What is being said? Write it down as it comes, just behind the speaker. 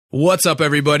What's up,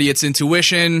 everybody? It's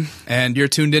Intuition, and you're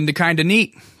tuned in to Kinda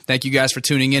Neat. Thank you guys for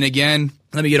tuning in again.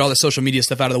 Let me get all the social media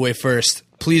stuff out of the way first.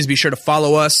 Please be sure to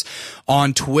follow us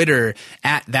on Twitter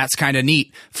at That's Kinda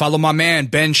Neat. Follow my man,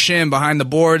 Ben Shim, behind the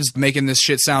boards, making this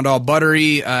shit sound all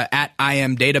buttery, at I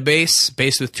Am Database,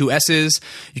 based with 2 S's.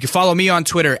 You can follow me on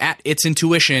Twitter at It's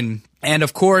Intuition. And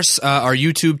of course, our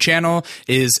YouTube channel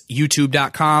is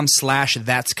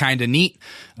youtube.com/That's Kinda Neat.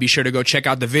 Be sure to go check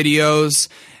out the videos.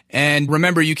 And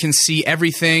remember, you can see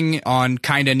everything on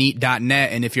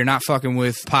kindaneat.net. And if you're not fucking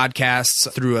with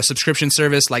podcasts through a subscription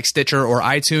service like Stitcher or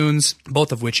iTunes,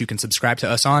 both of which you can subscribe to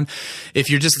us on, if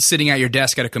you're just sitting at your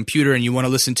desk at a computer and you want to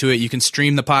listen to it, you can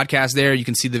stream the podcast there. You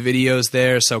can see the videos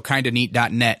there. So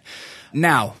kindaneat.net.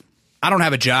 Now, I don't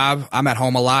have a job. I'm at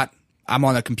home a lot. I'm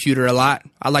on the computer a lot.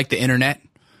 I like the internet.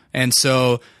 And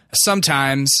so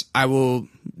sometimes I will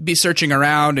be searching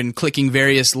around and clicking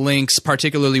various links,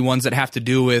 particularly ones that have to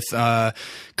do with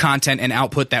content and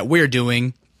output that we're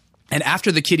doing. And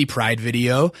after the Kitty Pryde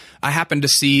video, I happened to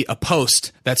see a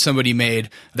post that somebody made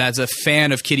that's a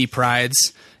fan of Kitty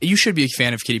Pryde's. You should be a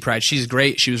fan of Kitty Pryde. She's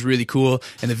great. She was really cool,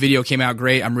 and the video came out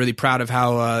great. I'm really proud of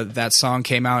how that song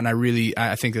came out, and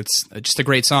I think it's just a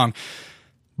great song.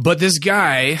 But this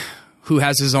guy who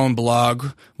has his own blog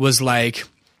was like,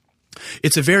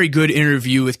 it's a very good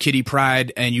interview with Kitty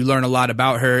Pryde, and you learn a lot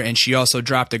about her, and she also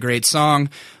dropped a great song,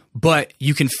 but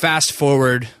you can fast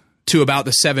forward to about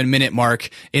the 7-minute mark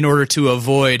in order to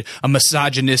avoid a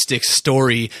misogynistic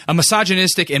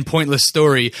and pointless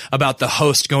story about the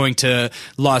host going to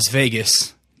Las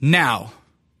Vegas. Now,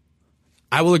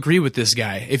 I will agree with this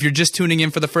guy. If you're just tuning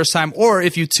in for the first time, or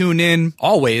if you tune in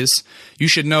always, you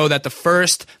should know that the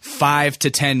first 5 to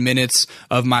 10 minutes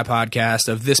of my podcast,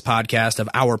 of this podcast, of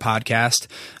our podcast,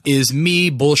 is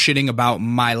me bullshitting about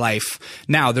my life.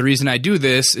 Now, the reason I do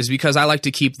this is because I like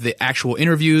to keep the actual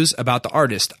interviews about the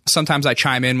artist. Sometimes I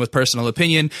chime in with personal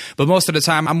opinion, but most of the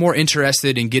time I'm more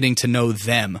interested in getting to know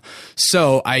them.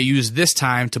 So I use this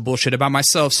time to bullshit about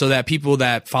myself so that people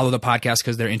that follow the podcast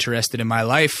because they're interested in my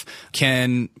life can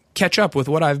catch up with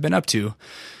what I've been up to.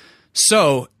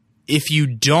 So if you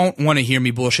don't want to hear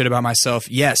me bullshit about myself,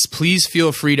 yes, please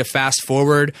feel free to fast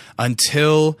forward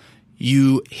until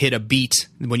you hit a beat.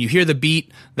 When you hear the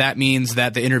beat, that means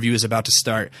that the interview is about to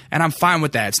start. And I'm fine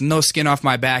with that. It's no skin off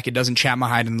my back. It doesn't chap my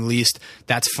hide in the least.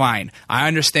 That's fine. I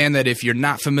understand that if you're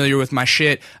not familiar with my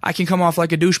shit, I can come off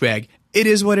like a douchebag. It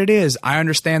is what it is. I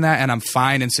understand that, and I'm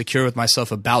fine and secure with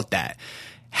myself about that.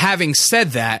 Having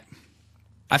said that,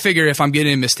 I figure if I'm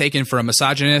getting mistaken for a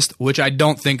misogynist, which I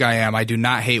don't think I am, I do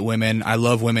not hate women. I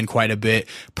love women quite a bit.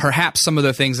 Perhaps some of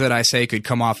the things that I say could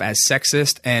come off as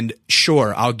sexist, and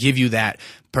sure, I'll give you that.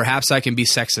 Perhaps I can be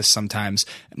sexist sometimes.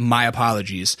 My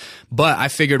apologies. But I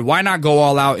figured, why not go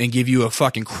all out and give you a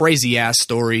fucking crazy-ass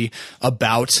story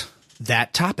about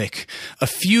that topic? A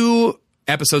few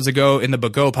episodes ago in the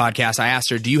Bago podcast, I asked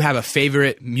her, do you have a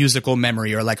favorite musical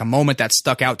memory or like a moment that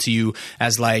stuck out to you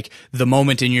as like the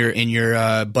moment in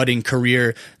your budding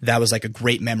career that was like a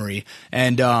great memory?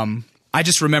 And I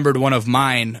just remembered one of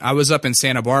mine. I was up in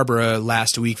Santa Barbara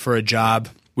last week for a job.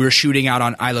 We were shooting out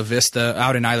in Isla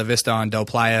Vista on Del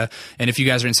Playa. And if you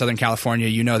guys are in Southern California,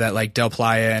 you know that like Del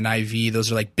Playa and IV,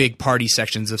 those are like big party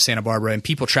sections of Santa Barbara. And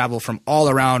people travel from all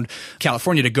around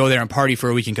California to go there and party for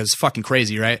a weekend because it's fucking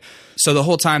crazy, right? So the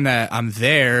whole time that I'm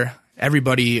there,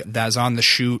 everybody that's on the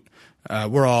shoot,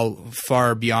 we're all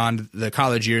far beyond the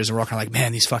college years, and we're all kind of like,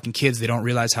 man, these fucking kids, they don't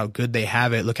realize how good they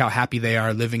have it. Look how happy they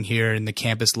are living here in the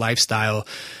campus lifestyle.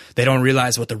 They don't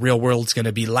realize what the real world's going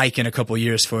to be like in a couple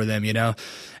years for them, you know?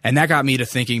 And that got me to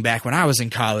thinking back when I was in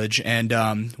college. And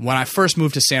when I first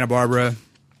moved to Santa Barbara,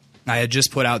 I had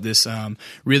just put out this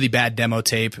really bad demo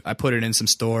tape. I put it in some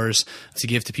stores to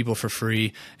give to people for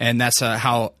free. And that's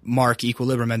how Mark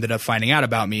Equilibrium ended up finding out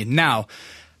about me. Now,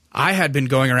 I had been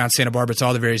going around Santa Barbara to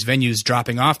all the various venues,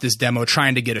 dropping off this demo,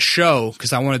 trying to get a show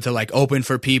because I wanted to like open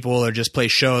for people or just play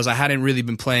shows. I hadn't really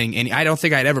been playing any. I don't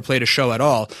think I'd ever played a show at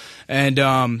all. And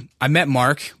I met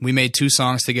Mark. We made 2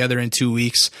 songs together in 2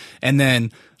 weeks. And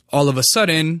then all of a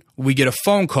sudden, we get a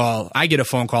phone call. I get a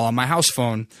phone call on my house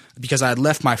phone because I had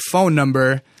left my phone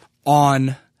number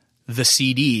on the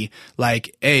CD,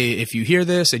 like, hey, if you hear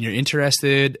this and you're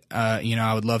interested,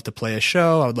 I would love to play a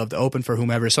show. I would love to open for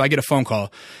whomever. So I get a phone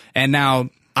call, and now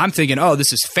I'm thinking, oh,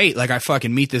 this is fate. Like I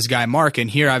fucking meet this guy, Mark, and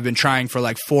here I've been trying for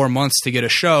like 4 months to get a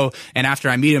show. And after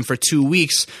I meet him for 2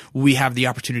 weeks, we have the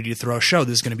opportunity to throw a show.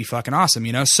 This is going to be fucking awesome,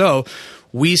 you know? So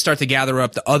we start to gather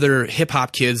up the other hip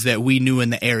hop kids that we knew in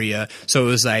the area. So it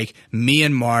was like me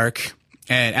and Mark.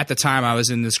 And at the time, I was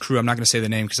in this crew. I'm not going to say the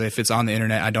name because if it's on the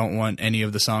internet, I don't want any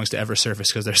of the songs to ever surface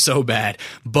because they're so bad.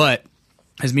 But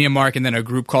It's me and Mark, and then a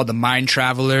group called the Mind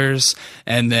Travelers,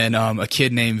 and then a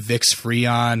kid named Vix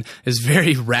Freon. It's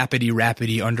very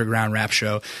rapidy underground rap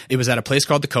show. It was at a place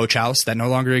called the Coach House that no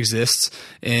longer exists.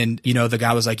 And, you know, the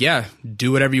guy was like, yeah,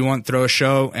 do whatever you want, throw a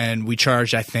show. And we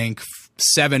charged, I think,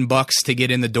 $7 to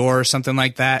get in the door or something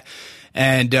like that.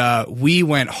 And we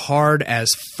went hard as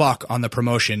fuck on the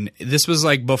promotion. This was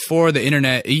like before the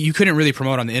internet. You couldn't really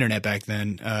promote on the internet back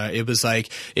then. It was like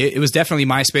it was definitely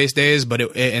MySpace days,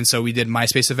 but and so we did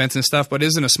MySpace events and stuff. But it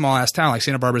isn't a small ass town. Like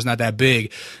Santa Barbara's not that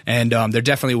big, and there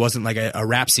definitely wasn't like a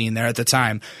rap scene there at the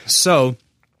time. So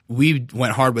we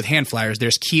went hard with hand flyers.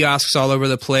 There's kiosks all over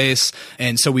the place.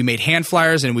 And so we made hand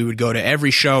flyers, and we would go to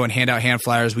every show and hand out hand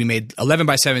flyers. We made 11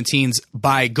 by 17s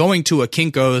by going to a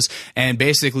Kinko's, and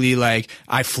basically like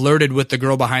I flirted with the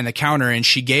girl behind the counter, and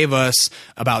she gave us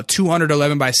about 200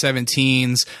 11 by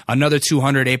 17s, another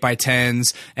 200 8 by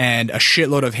 10s, and a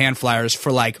shitload of hand flyers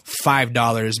for like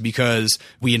 $5 because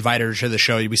we invited her to the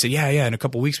show. We said, yeah, in a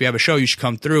couple weeks we have a show. You should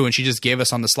come through. And she just gave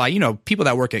us on the slide. You know, people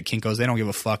that work at Kinko's, they don't give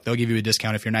a fuck. They'll give you a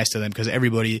discount if you're nice to them because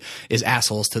everybody is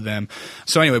assholes to them.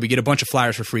 So anyway, we get a bunch of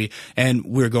flyers for free, and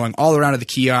we're going all around to the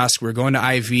kiosk. We're going to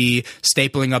IV,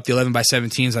 stapling up the 11 by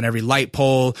 17s on every light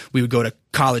pole. We would go to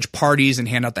college parties and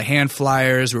hand out the hand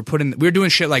flyers. We were doing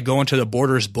shit like going to the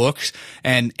Borders books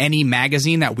and any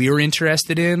magazine that we were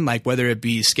interested in, like whether it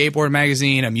be skateboard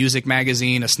magazine, a music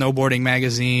magazine, a snowboarding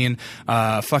magazine,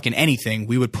 fucking anything.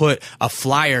 We would put a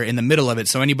flyer in the middle of it,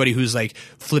 so anybody who's like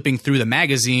flipping through the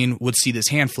magazine would see this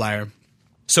hand flyer.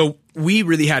 So we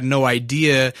really had no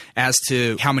idea as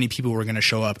to how many people were going to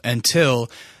show up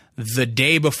until the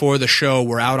day before the show.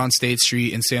 We're out on State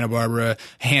Street in Santa Barbara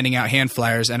handing out hand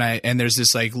flyers, and there's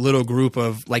this like little group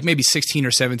of like maybe 16 or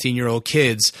 17-year-old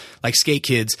kids, like skate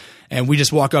kids, and we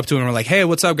just walk up to them and we're like, hey,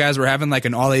 what's up, guys? We're having like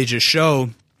an all ages show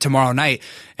tomorrow night.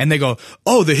 And they go,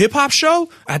 oh, the hip hop show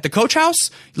at the Coach House?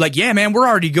 Like, yeah, man, we're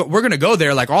going to go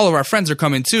there. Like, all of our friends are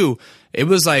coming too. It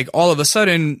was like all of a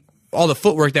sudden, all the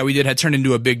footwork that we did had turned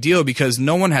into a big deal because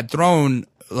no one had thrown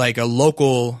like a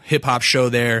local hip hop show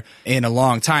there in a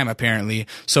long time, apparently.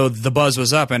 So the buzz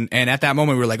was up. And at that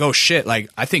moment we were like, oh shit, like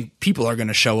I think people are going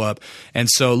to show up. And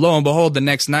so lo and behold, the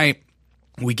next night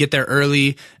we get there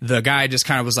early. The guy just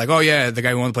kind of was like, oh yeah, the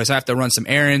guy who owned the place, I have to run some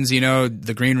errands, you know,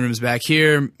 the green room's back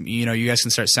here, you know, you guys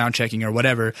can start sound checking or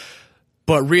whatever.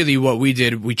 But really what we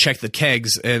did, we checked the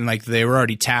kegs and like they were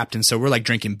already tapped. And so we're like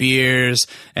drinking beers.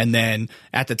 And then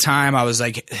at the time I was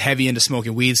like heavy into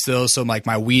smoking weed still. So like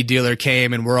my weed dealer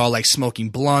came and we're all like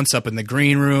smoking blunts up in the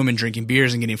green room and drinking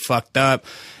beers and getting fucked up.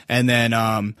 And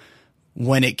then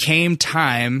when it came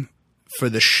time for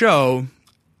the show,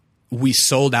 we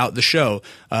sold out the show.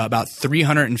 About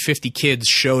 350 kids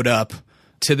showed up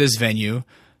to this venue.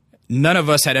 None of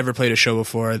us had ever played a show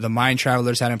before. The Mind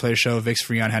Travelers hadn't played a show. Vix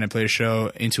Freon hadn't played a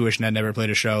show. Intuition had never played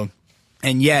a show.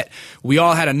 And yet we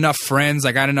all had enough friends.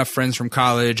 I got enough friends from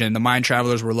college, and the Mind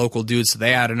Travelers were local dudes, so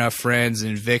they had enough friends,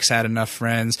 and Vix had enough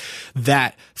friends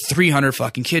that 300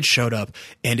 fucking kids showed up,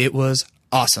 and it was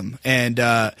awesome. And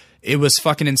it was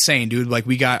fucking insane, dude. Like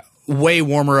we got way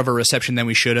warmer of a reception than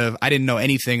we should have. I didn't know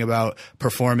anything about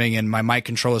performing, and my mic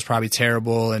control was probably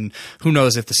terrible, and who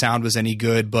knows if the sound was any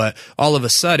good. But all of a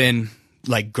sudden,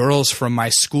 like girls from my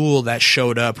school that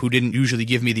showed up who didn't usually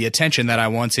give me the attention that I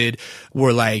wanted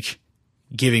were like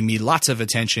giving me lots of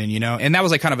attention, you know? And that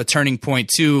was like kind of a turning point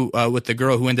too, with the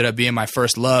girl who ended up being my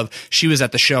first love. She was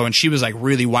at the show and she was like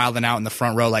really wilding out in the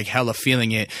front row, like hella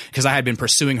feeling it, because I had been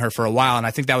pursuing her for a while. And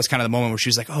I think that was kind of the moment where she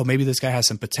was like, oh, maybe this guy has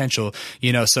some potential,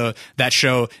 you know? So that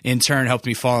show in turn helped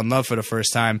me fall in love for the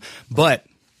first time. But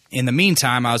in the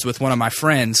meantime, I was with one of my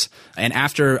friends, and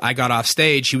after I got off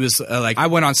stage, he was like, I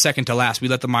went on second to last. We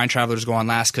let the Mind Travelers go on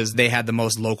last because they had the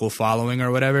most local following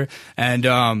or whatever.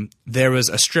 And there was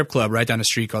a strip club right down the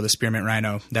street called the Spearmint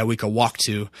Rhino that we could walk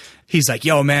to. He's like,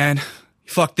 yo, man,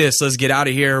 fuck this. Let's get out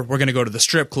of here. We're going to go to the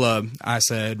strip club. I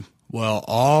said, well,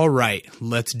 all right,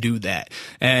 let's do that.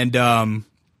 And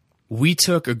we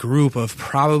took a group of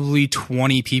probably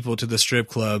 20 people to the strip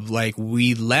club. Like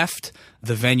we left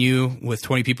the venue with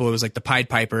 20 people. It was like the Pied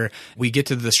Piper. We get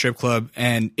to the strip club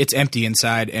and it's empty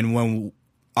inside. And when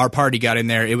our party got in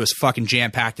there, it was fucking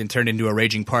jam-packed and turned into a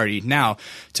raging party. Now,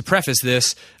 to preface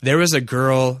this, there was a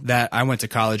girl that I went to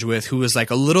college with who was like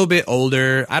a little bit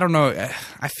older. I don't know.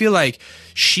 I feel like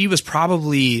she was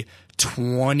probably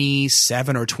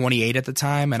 27 or 28 at the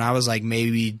time, and I was like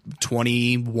maybe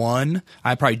 21.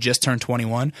 I probably just turned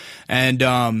 21.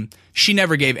 And she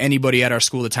never gave anybody at our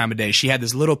school the time of day. She had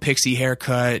this little pixie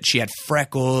haircut. She had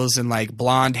freckles and like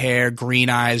blonde hair, green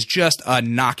eyes, just a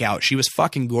knockout. She was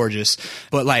fucking gorgeous.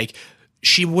 But like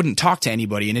she wouldn't talk to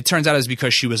anybody. And it turns out it was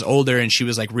because she was older and she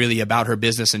was like really about her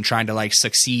business and trying to like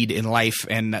succeed in life.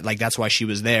 And like, that's why she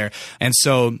was there. And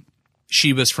so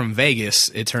she was from Vegas,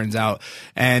 it turns out.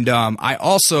 And I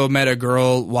also met a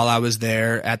girl while I was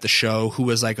there at the show who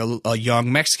was like a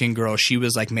young Mexican girl. She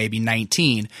was like maybe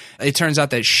 19. It turns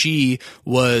out that she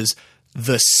was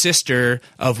the sister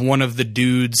of one of the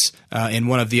dudes in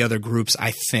one of the other groups,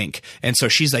 I think. And so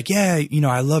she's like, yeah, you know,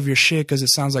 I love your shit because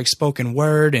it sounds like spoken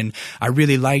word and I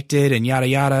really liked it and yada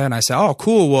yada. And I said, oh,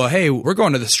 cool. Well, hey, we're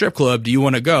going to the strip club. Do you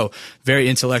want to go? Very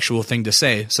intellectual thing to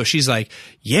say. So she's like,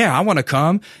 yeah, I want to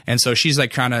come. And so she's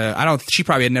like kind of, she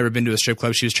probably had never been to a strip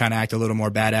club. She was trying to act a little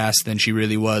more badass than she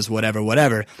really was,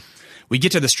 whatever. We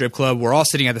get to the strip club. We're all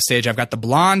sitting at the stage. I've got the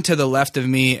blonde to the left of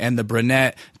me and the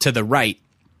brunette to the right.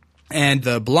 And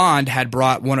the blonde had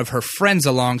brought one of her friends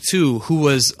along too, who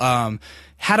was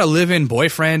had a live-in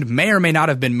boyfriend, may or may not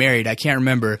have been married, I can't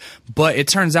remember. But it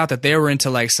turns out that they were into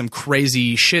like some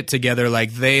crazy shit together.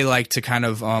 Like they like to kind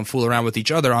of fool around with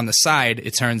each other on the side,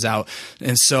 it turns out.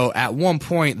 And so at one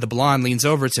point, the blonde leans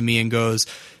over to me and goes,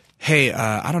 hey,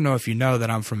 I don't know if you know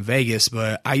that I'm from Vegas,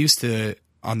 but I used to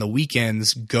on the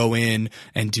weekends go in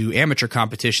and do amateur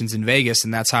competitions in Vegas.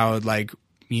 And that's how I would like,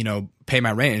 you know, pay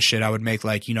my rent and shit. I would make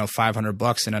like, you know,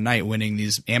 $500 in a night winning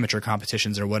these amateur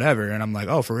competitions or whatever. And I'm like,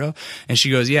 oh, for real? And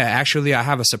she goes, yeah, actually I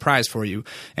have a surprise for you.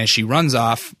 And she runs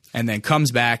off and then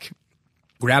comes back,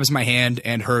 grabs my hand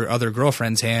and her other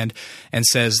girlfriend's hand and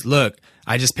says, look,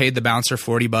 I just paid the bouncer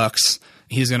 $40.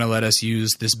 He's going to let us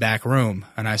use this back room.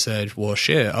 And I said, well,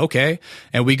 shit, okay.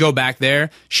 And we go back there.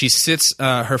 She sits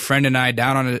her friend and I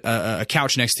down on a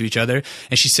couch next to each other.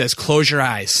 And she says, close your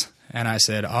eyes. And I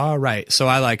said, all right. So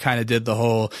I like kind of did the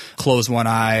whole close one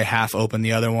eye, half open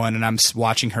the other one. And I'm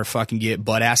watching her fucking get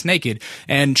butt ass naked.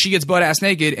 And she gets butt ass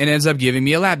naked and ends up giving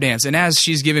me a lap dance. And as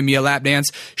she's giving me a lap dance,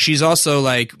 she's also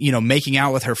like, you know, making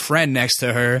out with her friend next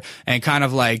to her and kind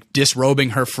of like disrobing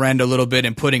her friend a little bit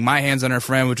and putting my hands on her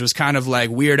friend, which was kind of like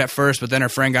weird at first, but then her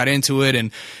friend got into it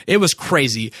and it was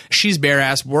crazy. She's bare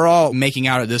ass. We're all making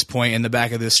out at this point in the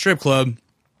back of this strip club.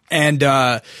 And,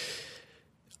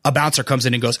 a bouncer comes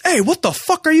in and goes, hey, what the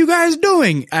fuck are you guys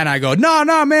doing? And I go,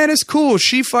 no, man, it's cool.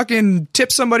 She fucking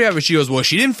tipped somebody off. And she goes, well,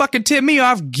 she didn't fucking tip me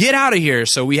off. Get out of here.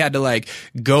 So we had to like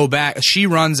go back. She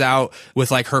runs out with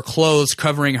like her clothes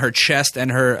covering her chest and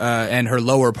her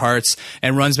lower parts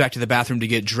and runs back to the bathroom to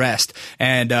get dressed.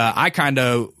 And I kind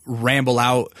of ramble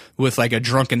out with like a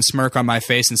drunken smirk on my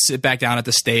face and sit back down at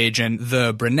the stage. And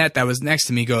the brunette that was next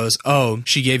to me goes, oh,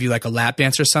 she gave you like a lap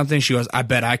dance or something? She goes, I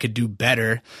bet I could do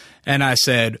better. And I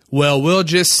said, well, we'll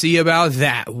just see about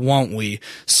that, won't we?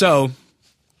 So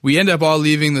we end up all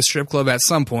leaving the strip club at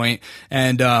some point,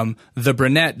 and the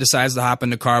brunette decides to hop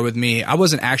in the car with me. I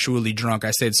wasn't actually drunk.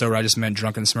 I stayed sober. I just meant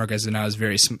drunken smirk, as in I was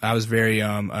very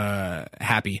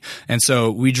happy. And so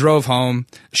we drove home.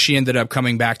 She ended up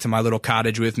coming back to my little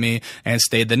cottage with me and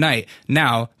stayed the night.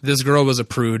 Now, this girl was a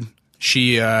prude.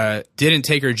 She didn't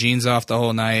take her jeans off the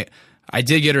whole night. I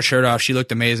did get her shirt off. She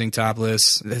looked amazing topless.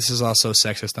 This is also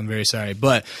sexist. I'm very sorry.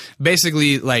 But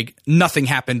basically, like, nothing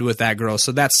happened with that girl.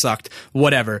 So that sucked.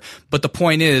 Whatever. But the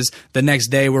point is, the next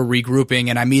day we're regrouping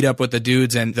and I meet up with the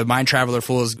dudes and the Mind Traveler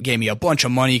Fools gave me a bunch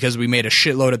of money because we made a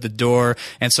shitload at the door.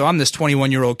 And so I'm this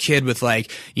 21-year-old kid with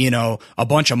like, you know, a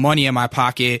bunch of money in my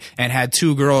pocket and had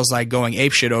two girls like going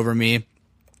apeshit over me.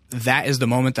 That is the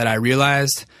moment that I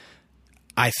realized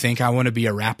I think I want to be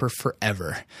a rapper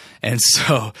forever. And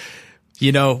so,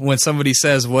 you know, when somebody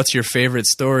says, what's your favorite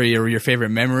story or your favorite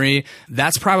memory?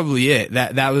 That's probably it.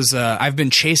 That was, I've been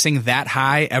chasing that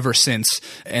high ever since.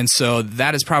 And so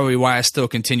that is probably why I still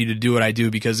continue to do what I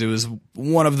do, because it was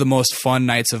one of the most fun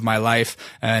nights of my life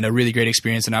and a really great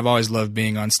experience. And I've always loved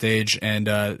being on stage, and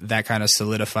that kind of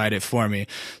solidified it for me.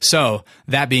 So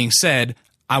that being said,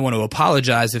 I want to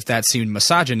apologize if that seemed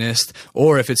misogynist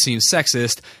or if it seemed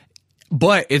sexist.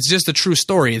 But it's just a true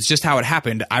story. It's just how it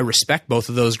happened. I respect both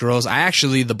of those girls.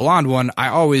 The blonde one, I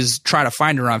always try to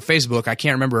find her on Facebook. I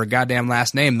can't remember her goddamn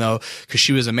last name, though, because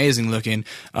she was amazing looking.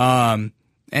 And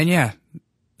yeah,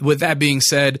 with that being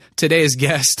said, today's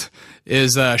guest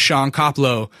is Sean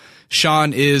Koplow.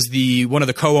 Sean is one of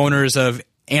the co-owners of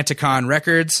Anticon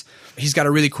Records. He's got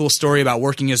a really cool story about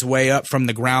working his way up from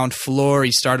the ground floor.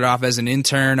 He started off as an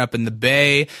intern up in the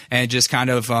Bay and just kind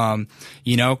of,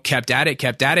 kept at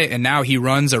it. And now he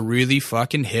runs a really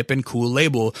fucking hip and cool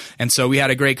label. And so we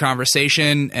had a great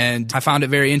conversation and I found it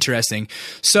very interesting.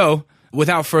 So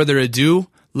without further ado,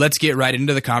 let's get right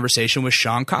into the conversation with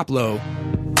Sean Koplow.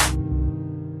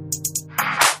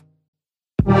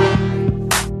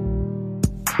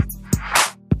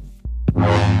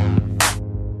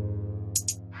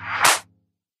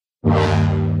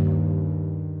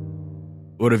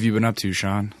 What have you been up to,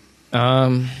 Sean?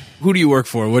 Um, Who do you work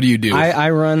for? What do you do?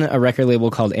 I run a record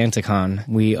label called Anticon.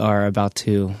 We are about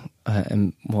to,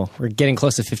 we're getting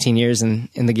close to 15 years in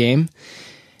the game.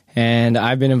 And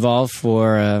I've been involved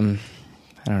for, I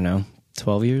don't know,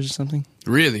 12 years or something.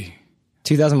 Really?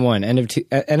 2001, end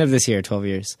of this year, 12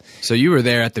 years. So you were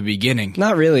there at the beginning.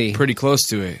 Not really. Pretty close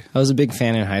to it. I was a big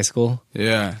fan in high school.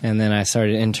 Yeah. And then I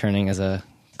started interning as a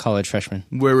college freshman.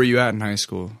 Where were you at in high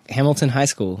school? Hamilton High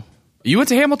School. You went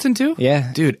to Hamilton too?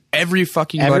 Yeah. Dude,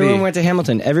 everyone went to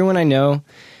Hamilton. Everyone I know,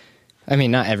 I mean,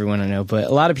 not everyone I know, but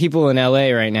a lot of people in LA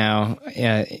right now,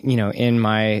 in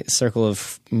my circle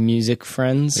of music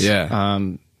friends. Yeah.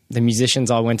 The musicians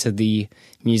all went to the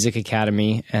Music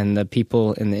Academy, and the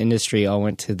people in the industry all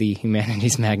went to the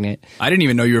Humanities Magnet. I didn't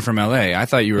even know you were from LA. I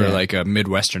thought you were like a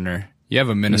Midwesterner. You have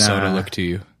a Minnesota look to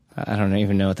you. I don't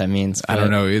even know what that means. I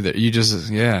don't know either. You just,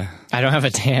 yeah. I don't have a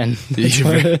tan.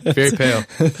 You're very pale.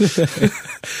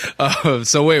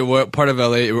 So wait, what part of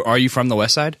LA? Are you from the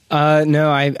West Side? No,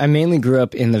 I mainly grew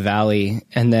up in the Valley,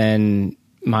 and then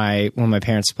when my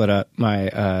parents split up,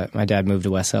 my dad moved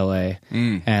to West LA,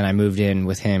 and I moved in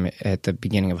with him at the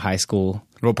beginning of high school.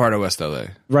 What part of West LA?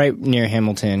 Right near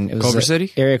Hamilton. It was Culver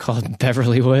City? Area called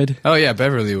Beverlywood. Oh yeah,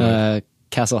 Beverlywood.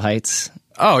 Castle Heights.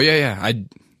 Oh yeah. I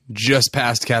just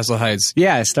passed Castle Heights.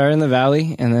 Yeah, I started in the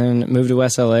Valley and then moved to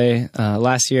West LA.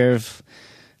 Last year of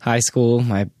high school,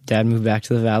 my dad moved back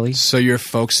to the Valley. So your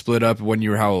folks split up when you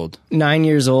were how old? 9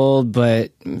 years old,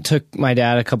 but took my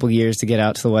dad a couple years to get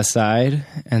out to the West Side.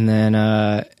 And then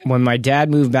when my dad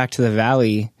moved back to the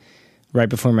Valley, right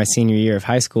before my senior year of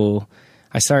high school,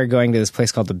 I started going to this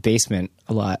place called The Basement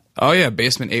a lot. Oh, yeah,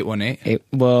 Basement 818?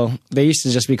 Well, they used to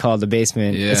just be called The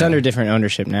Basement. Yeah. It's under different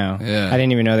ownership now. Yeah. I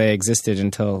didn't even know they existed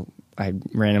until I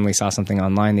randomly saw something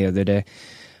online the other day.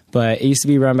 But it used to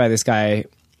be run by this guy,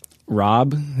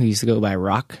 Rob, who used to go by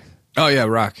Rock. Oh, yeah,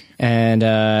 Rock. And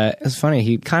it was funny.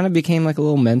 He kind of became like a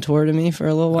little mentor to me for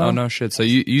a little while. Oh, no shit. So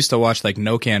you used to watch like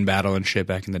No-Can Battle and shit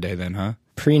back in the day then, huh?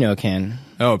 Pre-No-Can.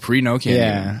 Oh, pre-No-Can.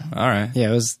 Yeah. All right. Yeah,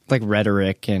 it was like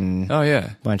Rhetoric and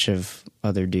a bunch of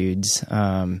other dudes.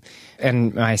 And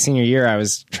my senior year, I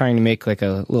was trying to make like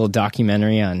a little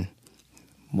documentary on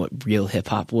what real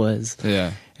hip-hop was.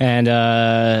 Yeah. And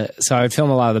so I would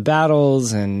film a lot of the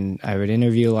battles, and I would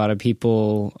interview a lot of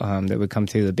people that would come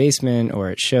through The Basement or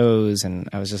at shows, and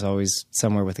I was just always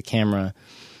somewhere with a camera.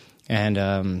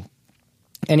 And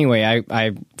anyway,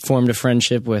 I formed a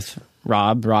friendship with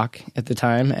Rock at the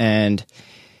time, and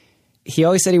he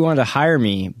always said he wanted to hire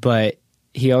me, but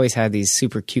he always had these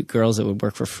super cute girls that would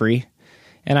work for free.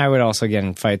 And I would also get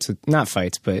in fights not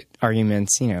fights, but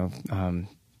arguments,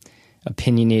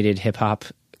 opinionated hip-hop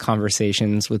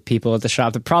conversations with people at the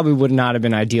shop that probably would not have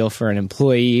been ideal for an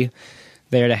employee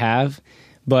there to have.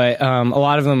 But a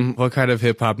lot of them... What kind of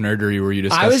hip-hop nerdery were you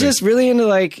discussing? I was just really into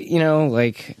like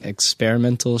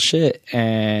experimental shit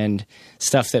and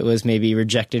stuff that was maybe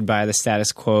rejected by the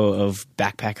status quo of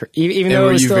backpacker. Even though were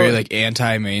it was you still, very like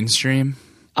anti-mainstream?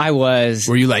 I was.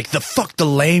 Were you like, the fuck the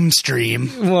lame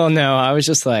stream? Well, no, I was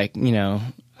just like, I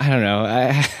don't know.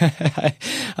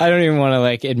 I don't even want to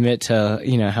like admit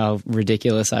to, how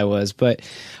ridiculous I was, but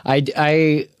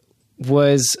I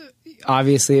was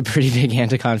obviously a pretty big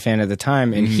Anticon fan at the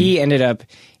time, and he ended up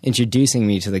introducing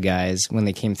me to the guys when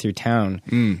they came through town.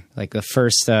 Like the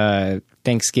first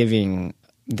Thanksgiving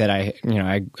that I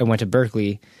went to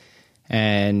Berkeley,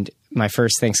 and my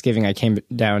first Thanksgiving I came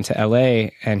down to LA,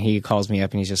 and he calls me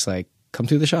up and he's just like, come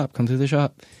through the shop.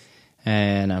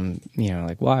 And I'm,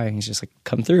 like, why? And he's just like,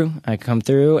 come through. I come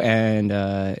through,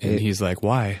 and he's like,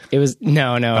 why? It was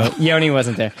no, Yoni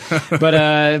wasn't there,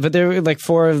 but there were like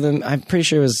four of them. I'm pretty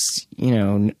sure it was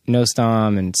No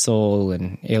Stom and Soul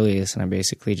and Alias, and I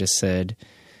basically just said,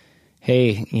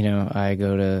 hey, I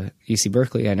go to UC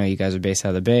Berkeley. I know you guys are based out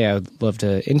of the Bay. I would love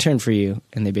to intern for you.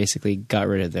 And they basically got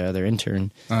rid of their other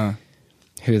intern,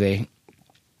 who they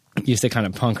used to kind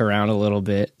of punk around a little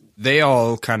bit. They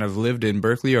all kind of lived in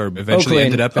Berkeley or eventually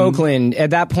ended up in... Oakland.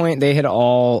 At that point, they had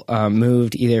all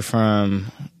moved either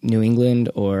from New England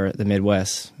or the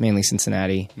Midwest, mainly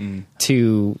Cincinnati,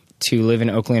 to live in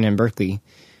Oakland and Berkeley.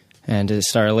 And to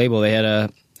start a label, they had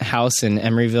a house in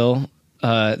Emeryville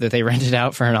that they rented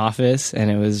out for an office, and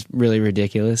it was really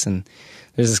ridiculous. And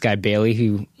there's this guy, Bailey,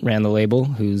 who ran the label,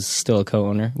 who's still a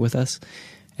co-owner with us.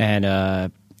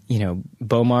 And...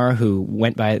 Bomar, who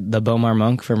went by the Bomar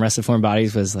Monk from Rested Form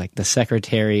Bodies, was like the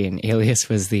secretary, and Alias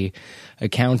was the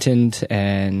accountant,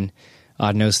 and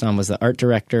Odd No Stom was the art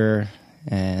director,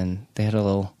 and they had a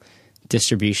little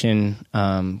distribution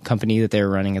company that they were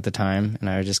running at the time, and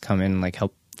I would just come in and like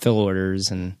help fill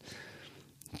orders and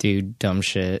do dumb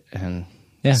shit, and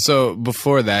Yeah. So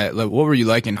before that, like, what were you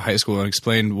like in high school? And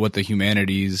explain what the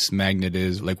humanities magnet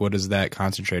is. Like, what does that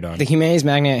concentrate on? The humanities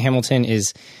magnet at Hamilton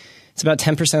it's about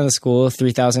 10% of the school,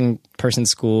 3,000 person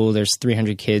school. There's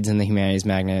 300 kids in the humanities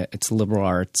magnet. It's liberal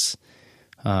arts.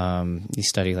 You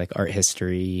study like art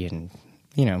history and,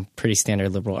 pretty standard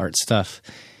liberal arts stuff.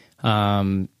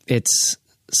 It's,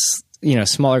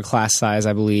 smaller class size,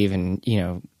 I believe, and,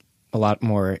 a lot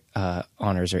more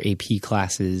honors or AP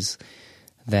classes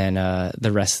than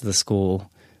the rest of the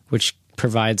school, which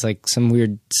provides like some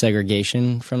weird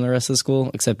segregation from the rest of the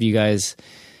school, except you guys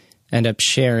end up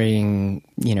sharing,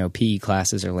 PE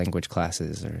classes or language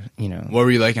classes or, What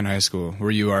were you like in high school?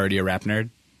 Were you already a rap nerd?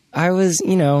 I was,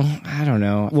 I don't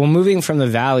know. Well, moving from the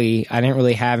Valley, I didn't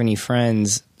really have any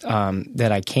friends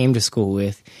that I came to school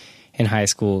with in high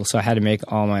school, so I had to make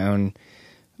all my own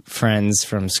friends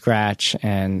from scratch,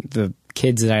 and the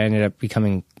kids that I ended up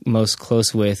becoming most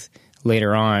close with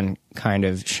later on kind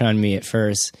of shunned me at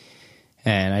first,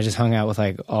 and I just hung out with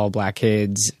like all black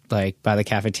kids like by the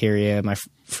cafeteria my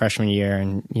freshman year,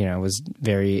 and was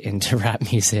very into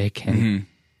rap music. And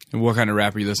And what kind of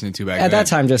rap were you listening to back then? at that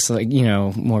time, just like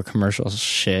more commercial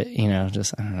shit,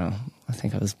 just I don't know, I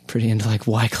think I was pretty into like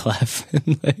Wyclef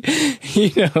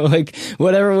and like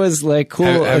whatever was like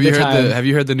cool at the time. Have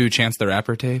you heard the new Chance the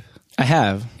Rapper tape? I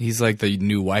have. He's like the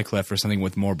new Wyclef or something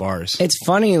with more bars. It's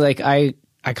funny, like I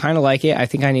kind of like it. I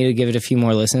think I need to give it a few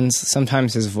more listens.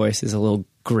 Sometimes his voice is a little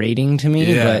grating to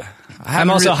me, but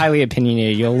I'm also highly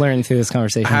opinionated. You'll learn through this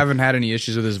conversation. I haven't had any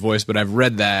issues with his voice, but I've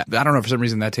read that. I don't know, for some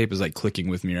reason that tape is like clicking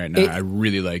with me right now. I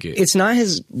really like it. It's not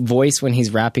his voice when he's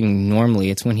rapping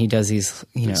normally. It's when he does these,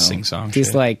 sing-song these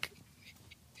shit. like,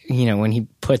 when he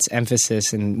puts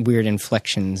emphasis and weird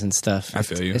inflections and stuff. I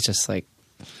feel you. It's just like,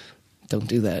 don't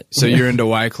do that. So you're into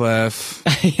Wyclef.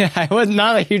 Yeah, I was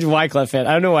not a huge Wyclef fan.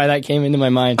 I don't know why that came into my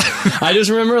mind. I just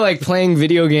remember like playing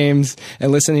video games and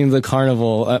listening to the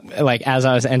Carnival like as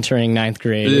I was entering 9th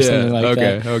grade or something like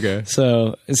that. Okay.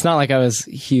 So it's not like I was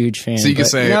a huge fan. So you could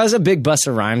say I was a big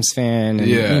Busta Rhymes fan,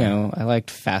 and I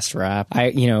liked fast rap.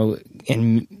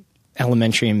 In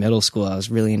elementary and middle school, I was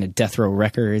really into Death Row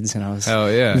Records, and I was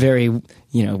very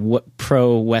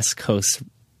pro West Coast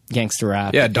gangster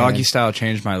rap. Yeah, Doggy Style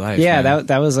changed my life. Yeah, man.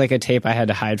 that was like a tape I had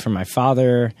to hide from my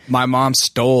father. My mom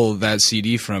stole that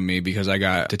CD from me because I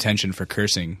got detention for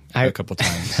cursing a couple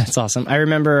times. That's awesome. I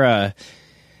remember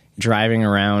driving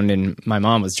around, and my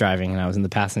mom was driving, and I was in the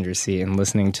passenger seat and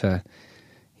listening to,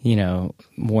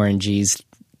 Warren G's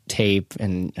tape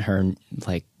and her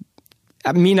like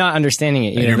me not understanding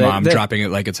it. And your mom dropping it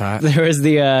like it's hot. There was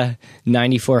the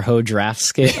 94 Ho Draft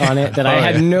skit on it that I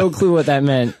had no clue what that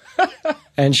meant.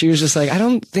 And she was just like, I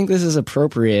don't think this is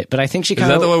appropriate. But I think she kind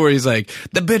of... Is that the one where he's like,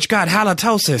 the bitch got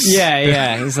halitosis?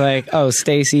 Yeah. He's like, oh,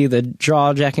 Stacy, the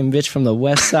jaw-jacking bitch from the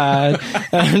west side.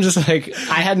 And I'm just like,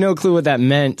 I had no clue what that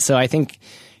meant. So I think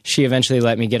she eventually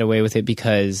let me get away with it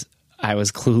because I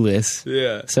was clueless.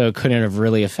 Yeah. So it couldn't have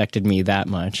really affected me that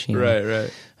much.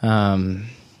 Right.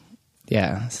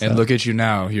 Yeah. So. And look at you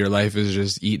now. Your life is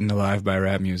just eaten alive by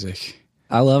rap music.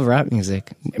 I love rap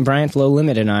music. Brian Low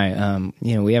Limit and I,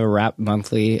 we have a rap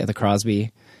monthly at the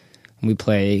Crosby. We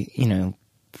play,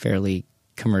 fairly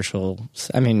commercial.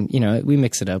 I mean, we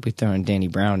mix it up. We throw in Danny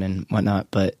Brown and whatnot,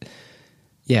 but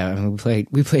yeah, I mean,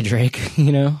 we play Drake.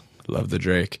 Love the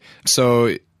Drake.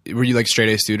 So, were you like straight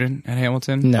A student at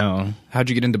Hamilton? No. How'd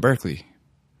you get into Berkeley?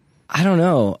 I don't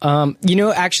know.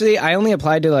 Actually, I only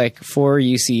applied to like 4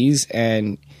 UCs,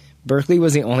 and Berkeley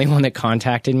was the only one that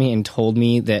contacted me and told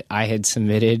me that I had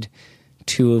submitted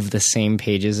 2 of the same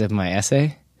pages of my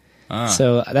essay.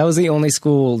 So that was the only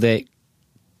school that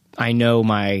I know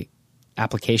my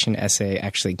application essay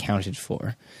actually counted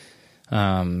for.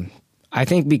 I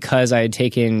think because I had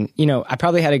taken, I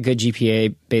probably had a good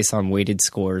GPA based on weighted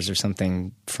scores or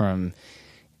something from,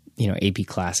 AP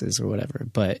classes or whatever.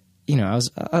 But, I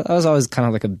was always kind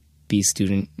of like a B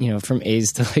student, from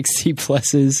A's to like C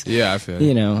pluses. Yeah, I feel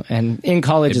it. And in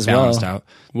college as well. Balanced out.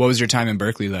 What was your time in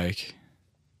Berkeley like?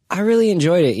 I really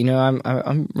enjoyed it.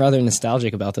 I'm rather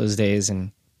nostalgic about those days,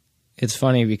 and it's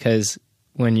funny because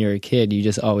when you're a kid, you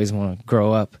just always want to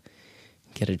grow up,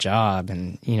 get a job,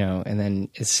 and and then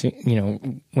it's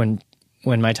when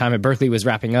my time at Berkeley was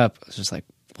wrapping up, I was just like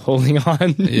holding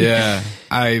on. Yeah,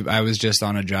 I was just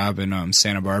on a job in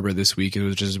Santa Barbara this week. It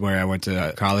was just where I went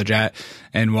to college at,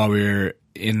 and while we were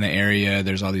in the area.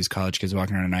 There's all these college kids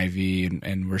walking around in IV,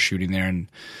 and we're shooting there, and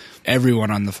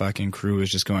everyone on the fucking crew is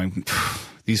just going,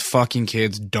 these fucking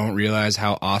kids don't realize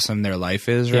how awesome their life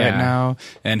is right now,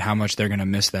 and how much they're gonna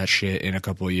miss that shit in a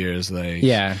couple of years. Like,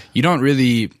 you don't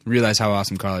really realize how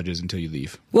awesome college is until you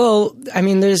leave. Well, I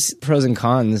mean, there's pros and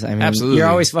cons. I mean, absolutely, you're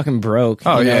always fucking broke.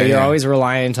 Oh, you're always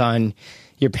reliant on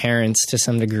your parents to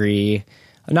some degree.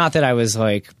 Not that I was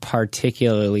like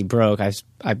particularly broke. I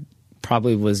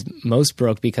probably was most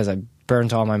broke because I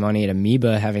burnt all my money at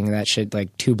Amoeba, having that shit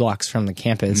like 2 blocks from the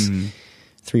campus,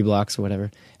 3 blocks or whatever.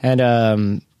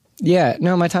 And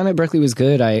my time at Berkeley was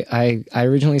good. I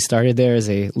originally started there as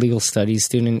a legal studies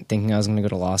student, thinking I was going to go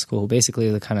to law school. Basically,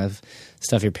 the kind of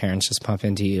stuff your parents just pump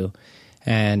into you.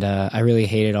 And I really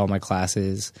hated all my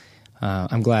classes.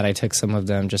 I'm glad I took some of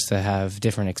them just to have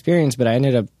different experience, but I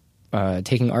ended up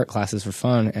taking art classes for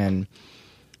fun and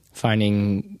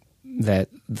finding that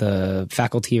the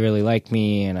faculty really liked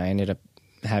me, and I ended up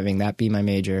having that be my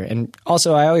major. And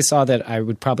also, I always saw that I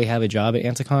would probably have a job at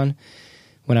Anticon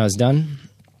when I was done.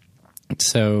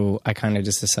 So I kind of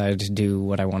just decided to do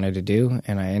what I wanted to do,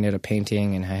 and I ended up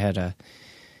painting, and I had the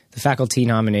faculty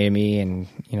nominated me, and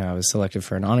I was selected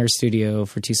for an honors studio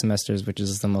for 2 semesters, which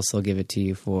is the most they'll give it to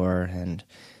you for. And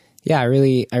yeah, I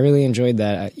really enjoyed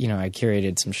that. I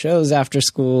curated some shows after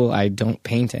school. I don't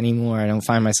paint anymore. I don't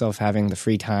find myself having the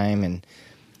free time. And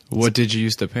what did you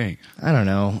used to paint? I don't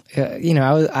know.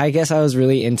 I guess I was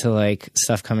really into like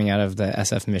stuff coming out of the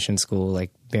SF Mission School, like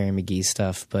Barry McGee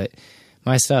stuff. But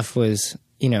my stuff was,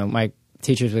 my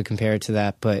teachers would compare it to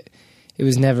that, but it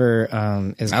was never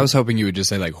as. I was hoping you would just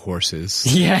say like horses.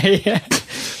 Yeah.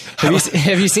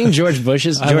 Have you seen George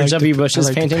W. Bush's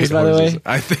paintings, by the way?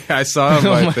 I saw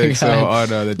him, I think so, on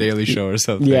The Daily Show or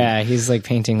something. Yeah, he's like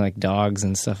painting like dogs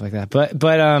and stuff like that. But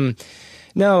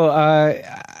no,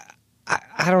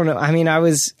 I don't know. I mean, I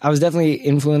was definitely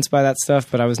influenced by that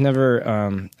stuff, but I was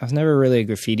never really a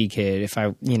graffiti kid. If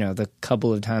the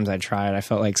couple of times I tried, I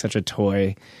felt like such a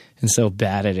toy and so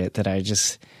bad at it that I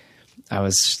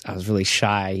was really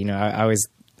shy.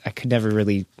 I could never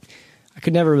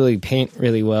really paint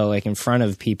really well, like in front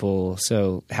of people.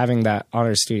 So having that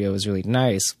honor studio was really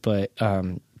nice. But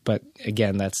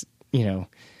again, that's,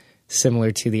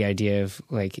 similar to the idea of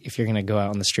like, if you're going to go out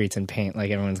on the streets and paint, like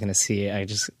everyone's going to see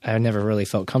it. I never really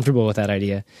felt comfortable with that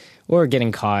idea or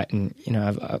getting caught. And,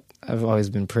 I've always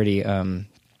been pretty,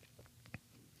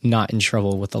 not in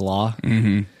trouble with the law.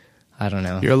 Mm-hmm. I don't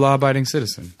know. You're a law-abiding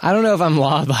citizen. I don't know if I'm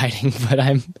law-abiding, but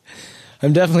I'm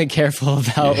definitely careful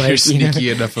about you're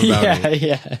sneaky enough about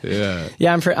it.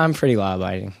 Yeah. I'm pretty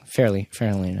law-abiding, fairly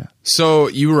enough. So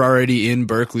you were already in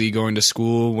Berkeley going to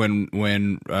school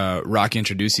when Rock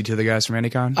introduced you to the guys from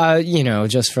Anticon?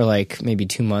 Just for like maybe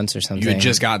 2 months or something. You had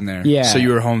just gotten there. Yeah. So you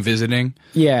were home visiting.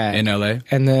 Yeah. In LA.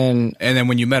 And then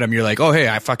when you met him, you're like, oh hey,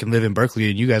 I fucking live in Berkeley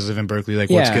and you guys live in Berkeley.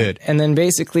 Like, what's good? And then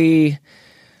basically.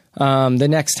 The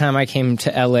next time I came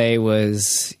to LA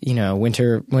was,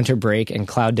 winter break, and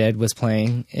Cloud Dead was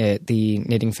playing at the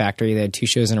Knitting Factory. They had 2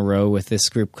 shows in a row with this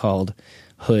group called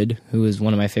Hood, who is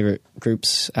one of my favorite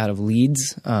groups out of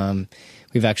Leeds.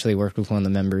 We've actually worked with one of the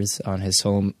members on his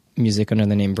solo music under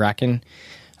the name Bracken.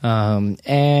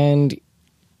 And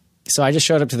so I just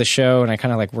showed up to the show and I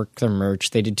kind of like worked their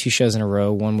merch. They did 2 shows in a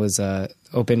row. One was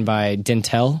opened by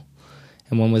Dintel.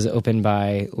 And one was opened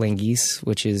by Languisse,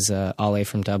 which is Ale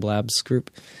from Dub Labs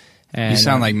group. And, you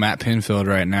sound like Matt Pinfield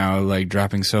right now, like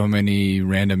dropping so many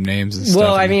random names and stuff.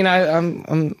 Well, I mean,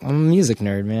 I'm a music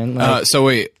nerd, man. Like, so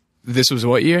wait, this was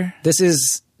what year? This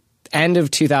is end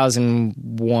of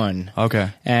 2001. Okay.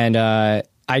 And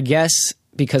I guess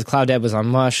because Cloud Dead was on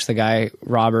Mush, the guy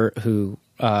Robert who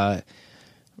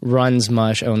runs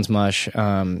Mush, owns Mush,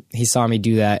 he saw me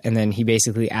do that, and then he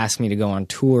basically asked me to go on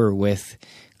tour with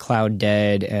Cloud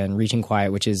Dead and Reaching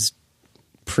Quiet, which is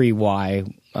pre-Y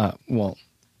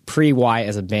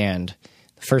as a band.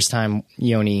 The first time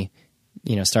Yoni,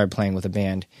 started playing with a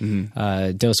band.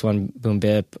 Mm-hmm. Dose One, Boom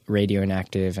Bip, Radio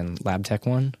Inactive, and Lab Tech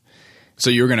One.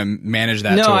 So you were going to manage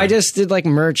that No, tour? I just did like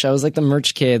merch. I was like the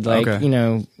merch kid. Like, okay.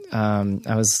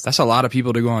 I was... That's a lot of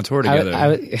people to go on tour together.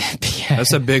 Yeah.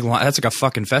 That's a big line. That's like a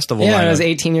fucking festival. Yeah, I was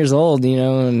 18 years old,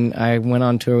 and I went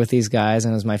on tour with these guys,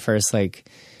 and it was my first like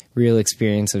real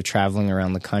experience of traveling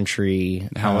around the country.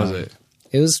 How was it?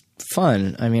 It was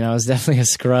fun. I mean, I was definitely a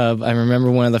scrub. I remember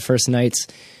one of the first nights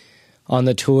on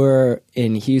the tour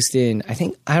in Houston.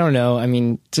 I don't know. I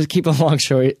mean, to keep a long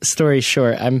story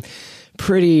short, I'm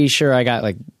pretty sure I got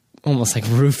like almost like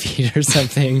roofied or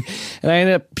something. And I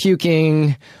ended up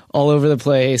puking all over the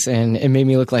place, and it made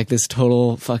me look like this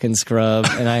total fucking scrub.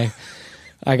 And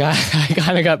I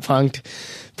kind of got punked,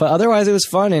 but otherwise it was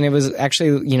fun. And it was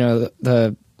actually,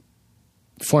 the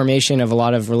formation of a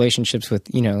lot of relationships with,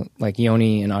 like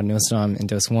Yoni and Ad Nostam and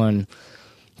Dos One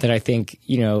that I think,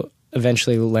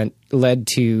 eventually led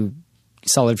to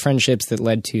solid friendships that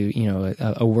led to,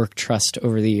 a work trust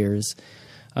over the years.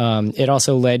 It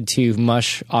also led to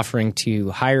Mush offering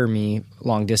to hire me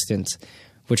long distance,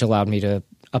 which allowed me to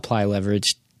apply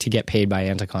leverage to get paid by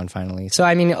Anticon finally. So,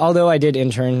 I mean, although I did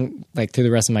intern like through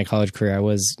the rest of my college career, I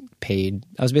was paid.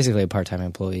 I was basically a part-time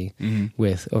employee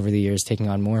with, over the years, taking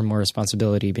on more and more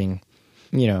responsibility, being,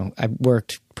 I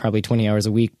worked probably 20 hours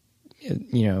a week,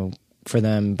 for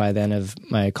them by the end of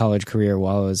my college career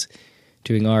while I was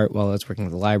doing art, while I was working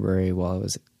at the library, while I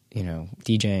was,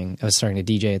 DJing. I was starting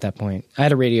to DJ at that point. I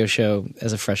had a radio show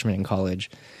as a freshman in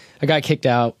college. I got kicked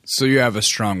out. So you have a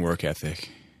strong work ethic.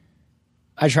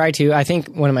 I try to. I think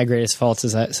one of my greatest faults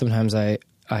is that sometimes I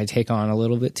take on a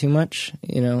little bit too much,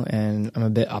 and I'm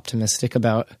a bit optimistic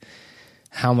about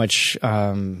how much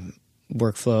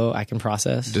workflow I can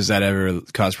process. Does that ever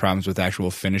cause problems with actual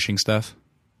finishing stuff?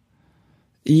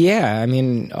 Yeah, I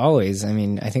mean, always. I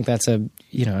mean, I think that's a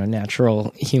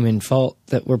natural human fault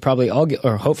that we're probably all,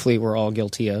 or hopefully we're all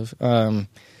guilty of. There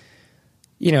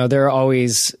are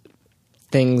always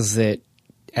things that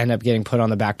end up getting put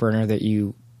on the back burner that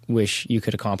you wish you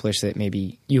could accomplish that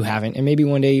maybe you haven't, and maybe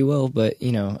one day you will. But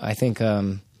I think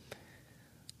there's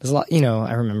a lot.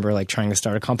 I remember like trying to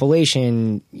start a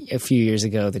compilation a few years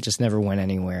ago that just never went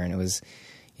anywhere, and it was,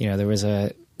 there was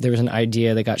an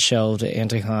idea that got shelved at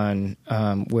Anticon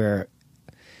where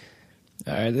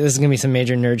this is gonna be some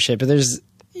major nerd shit. But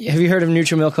have you heard of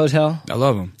Neutral Milk Hotel? I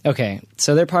love them. Okay,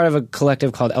 so they're part of a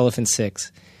collective called Elephant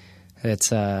Six.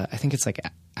 It's I think it's like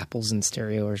Apples in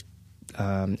Stereo or.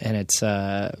 And it's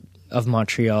of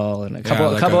Montreal and a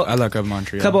couple. I like of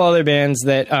Montreal. A couple other bands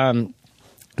that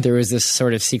there was this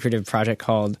sort of secretive project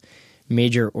called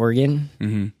Major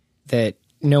Organ that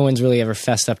no one's really ever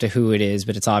fessed up to who it is,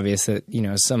 but it's obvious that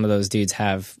some of those dudes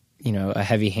have a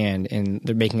heavy hand in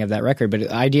the making of that record. But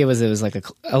the idea was it was like a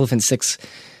Elephant Six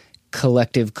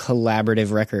collective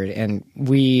collaborative record, and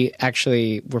we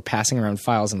actually were passing around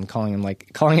files and calling it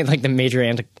like the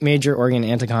Major Organ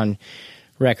Anticon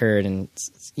record, and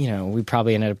we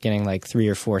probably ended up getting like 3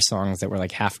 or 4 songs that were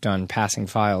like half done, passing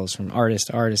files from artist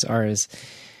to artist,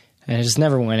 and it just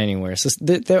never went anywhere. So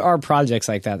there are projects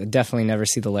like that definitely never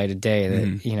see the light of day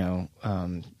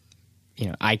that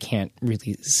I can't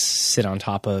really sit on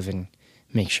top of and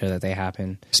make sure that they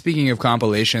happen. Speaking of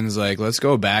compilations, like let's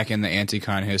go back in the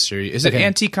Anticon history. Is it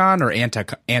Anticon or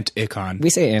Anticon? We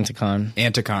say Anticon.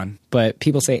 Anticon. But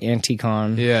people say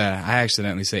Anticon. Yeah, I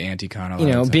accidentally say Anticon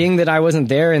a lot. Being that I wasn't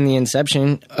there in the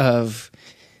inception of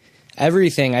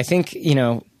everything, I think,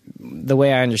 the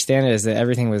way I understand it is that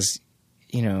everything was,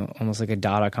 almost like a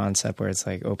Dada concept where it's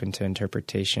like open to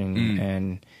interpretation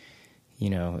and,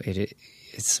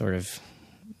 it's sort of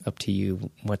up to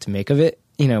you what to make of it.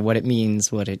 What it means,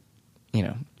 But,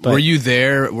 were you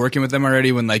there working with them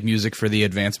already when like Music for the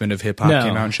Advancement of Hip Hop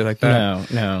came out and shit like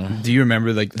that? No. Do you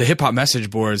remember like the hip hop message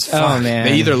boards? Fuck, oh man,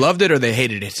 they either loved it or they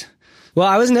hated it. Well,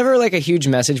 I was never like a huge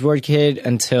message board kid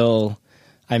until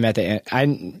I met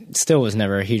I still was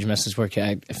never a huge message board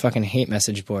kid. I fucking hate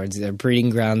message boards. They're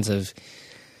breeding grounds of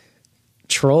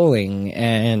trolling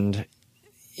and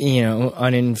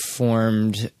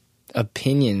uninformed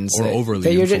opinions or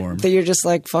overly informed that you're just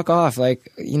like, fuck off. Like,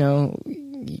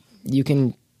 you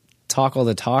can talk all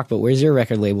the talk, but where's your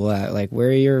record label at? Like, where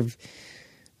are your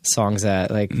songs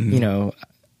at? Like,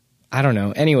 I don't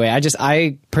know. Anyway,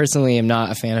 I personally am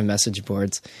not a fan of message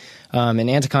boards. And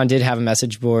Anticon did have a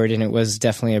message board, and it was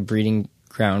definitely a breeding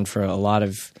ground for a lot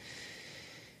of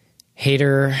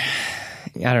hater.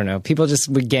 I don't know. People just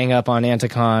would gang up on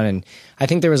Anticon, and I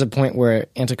think there was a point where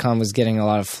Anticon was getting a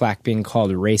lot of flack being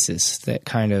called racist. That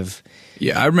kind of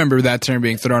I remember that term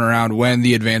being thrown around when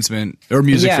the advancement or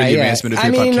Music for the Advancement of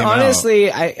Hip Hop came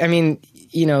honestly, out. I mean,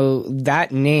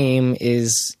 that name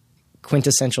is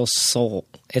quintessential soul.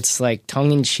 It's like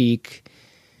tongue in cheek,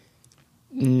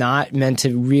 not meant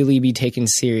to really be taken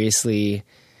seriously.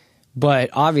 But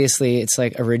obviously, it's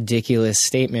like a ridiculous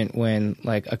statement when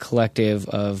like a collective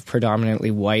of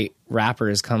predominantly white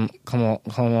rappers come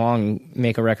along and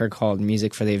make a record called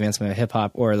Music for the Advancement of Hip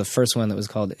Hop, or the first one that was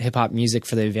called Hip Hop Music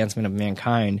for the Advancement of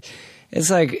Mankind. It's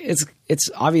like it's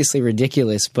obviously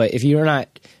ridiculous. But if you're not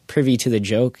privy to the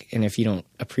joke, and if you don't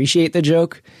appreciate the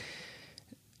joke,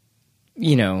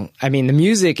 I mean, the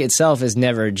music itself is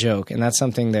never a joke, and that's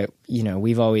something that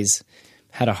we've always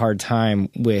had a hard time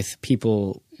with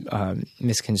people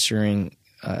misconstruing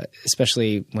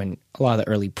especially when a lot of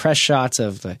the early press shots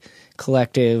of the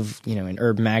Collective, in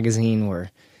Urban Magazine were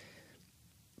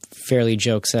fairly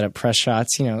joke set up press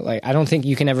shots. Like I don't think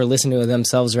you can ever listen to a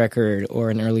Themselves record or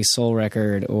an early Soul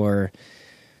record or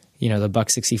the Buck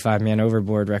 65 Man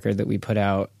Overboard record that we put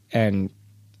out, and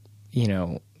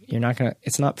you're not gonna.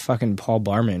 It's not fucking Paul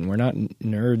Barman. We're not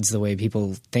nerds the way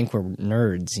people think we're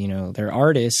nerds. They're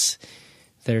artists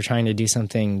that are trying to do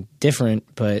something different,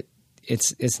 but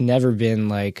it's never been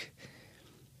like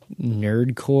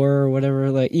nerdcore or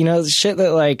whatever. Like shit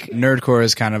that like nerdcore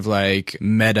is kind of like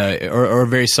meta or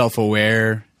very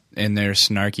self-aware in their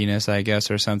snarkiness, I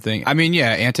guess, or something. I mean,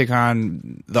 yeah,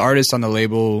 Anticon, the artists on the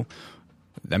label,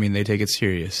 I mean, they take it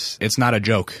serious. It's not a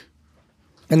joke.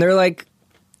 And they're like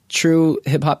true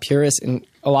hip-hop purists, and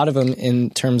a lot of them in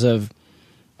terms of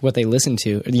what they listen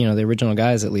to, the original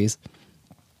guys at least.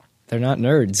 They're not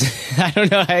nerds. I don't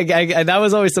know. I that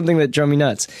was always something that drove me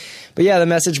nuts. But yeah, the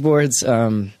message boards. I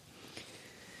mean,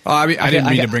 I didn't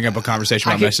mean to bring up a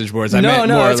conversation about message boards.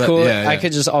 No, it's cool. Yeah. I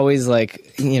could just always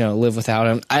live without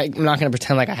them. I'm not going to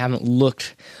pretend like I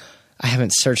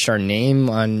haven't searched our name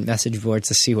on message boards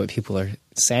to see what people are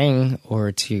saying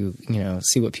or to,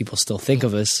 see what people still think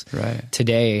of us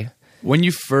today. When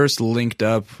you first linked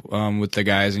up with the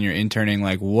guys and you're interning,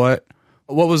 like what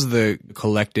was the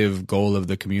collective goal of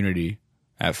the community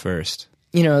at first?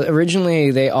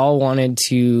 Originally they all wanted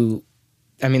to,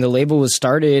 the label was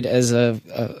started as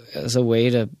a way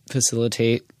to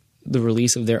facilitate the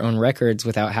release of their own records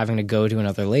without having to go to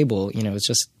another label. It's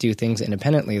just do things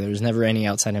independently. There was never any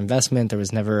outside investment. There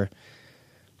was never,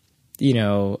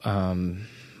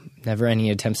 never any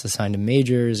attempts to sign to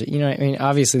majors.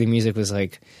 Obviously the music was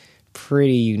like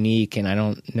pretty unique, and I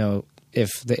don't know if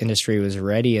the industry was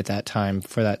ready at that time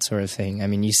for that sort of thing. I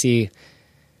mean, you see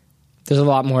there's a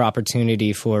lot more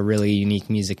opportunity for really unique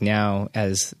music now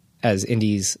as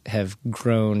indies have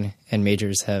grown and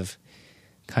majors have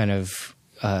kind of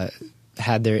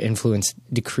had their influence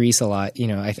decrease a lot.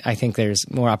 I think there's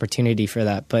more opportunity for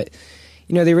that. But,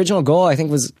 the original goal, I think,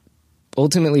 was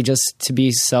ultimately just to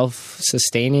be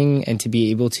self-sustaining and to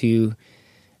be able to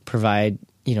provide,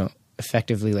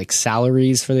 effectively like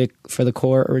salaries for the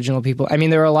core original people. I mean,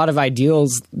 there were a lot of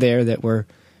ideals there that were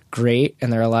great,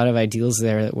 and there are a lot of ideals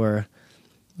there that were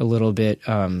a little bit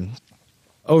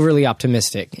overly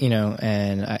optimistic,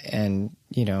 and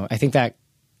I think that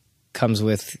comes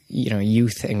with,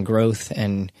 youth and growth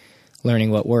and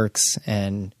learning what works.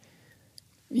 And,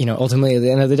 ultimately at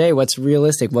the end of the day, what's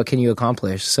realistic? What can you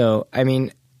accomplish? So, I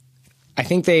mean, I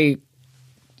think they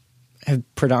have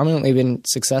predominantly been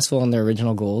successful in their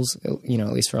original goals, at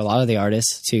least for a lot of the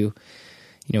artists too.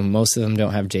 Most of them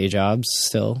don't have day jobs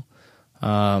still.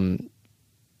 Some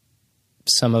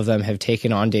of them have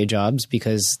taken on day jobs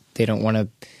because they don't want to.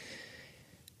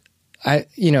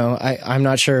 I'm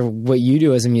not sure what you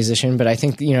do as a musician, but I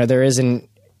think, there isn't,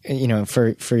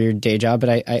 for your day job.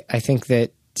 But I think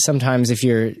that sometimes if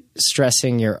you're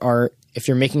stressing your art, if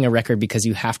you're making a record because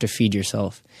you have to feed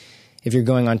yourself, if you're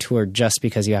going on tour just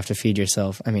because you have to feed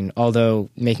yourself, I mean, although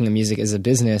making the music is a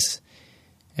business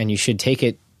and you should take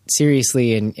it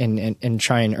seriously and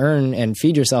try and earn and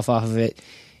feed yourself off of it,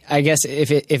 I guess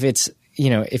if it's,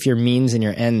 if your means and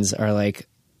your ends are like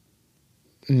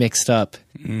mixed up,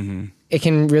 mm-hmm. It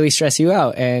can really stress you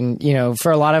out. And,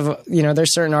 for a lot of,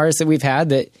 there's certain artists that we've had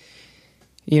that,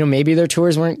 maybe their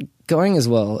tours weren't going as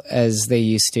well as they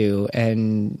used to,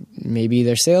 and maybe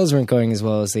their sales weren't going as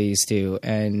well as they used to.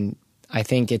 And I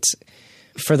think it's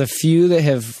for the few that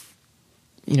have,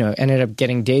 ended up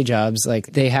getting day jobs,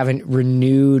 like they haven't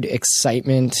renewed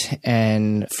excitement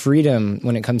and freedom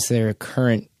when it comes to their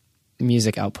current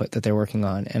music output that they're working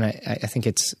on. And I think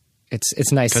it's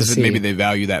nice to see. Because maybe they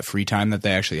value that free time that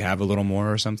they actually have a little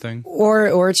more or something.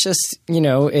 Or it's just,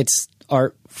 it's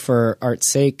art for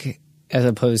art's sake as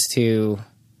opposed to,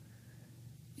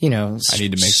 I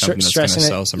need to make something that's going to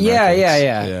sell some records.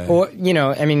 Yeah. Or,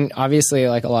 obviously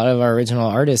like a lot of our original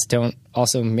artists don't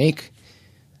also make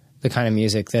the kind of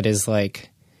music that is like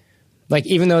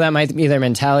even though that might be their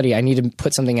mentality, I need to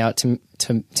put something out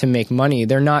to make money.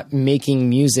 They're not making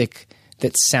music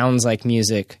that sounds like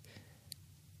music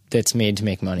that's made to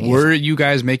make money. Were you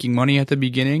guys making money at the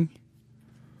beginning?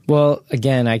 Well,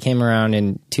 again, I came around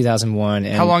in 2001.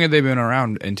 And how long had they been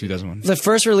around in 2001? The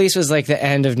first release was like the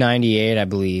end of 98, I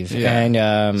believe. Yeah.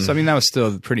 And so, that was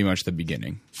still pretty much the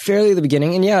beginning. Fairly the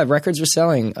beginning. And yeah, records were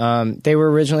selling. They were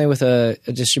originally with a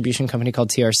distribution company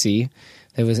called TRC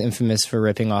that was infamous for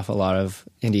ripping off a lot of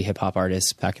indie hip-hop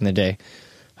artists back in the day.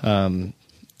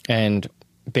 And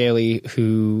Bailey,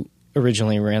 who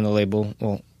originally ran the label,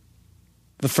 well,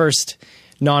 the first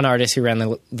non-artist who ran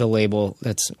the label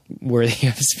that's worthy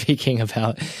of speaking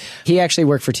about. He actually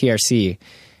worked for TRC,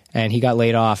 and he got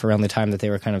laid off around the time that they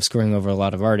were kind of screwing over a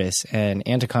lot of artists. And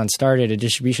Anticon started a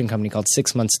distribution company called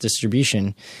 6 Months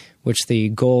Distribution, which the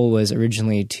goal was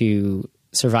originally to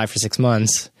survive for 6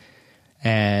 months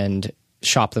and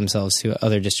shop themselves to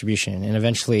other distribution. And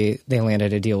eventually they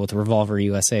landed a deal with Revolver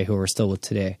USA, who we're still with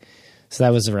today. So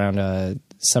that was around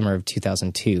summer of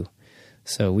 2002.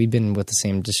 So we've been with the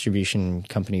same distribution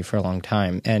company for a long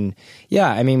time. And yeah,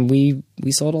 I mean, we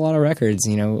sold a lot of records.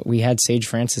 You know, we had Sage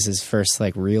Francis's first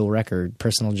like real record,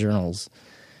 Personal Journals.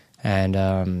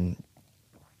 And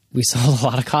we sold a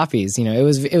lot of copies. You know, it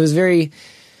was very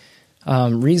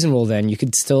reasonable then. You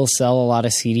could still sell a lot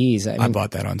of CDs. I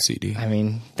bought that on CD. I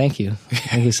mean, thank you.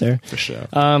 Thank you, sir. For sure.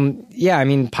 Yeah, I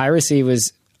mean, piracy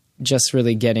was just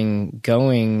really getting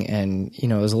going, and, you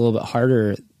know, it was a little bit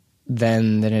harder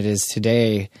then than it is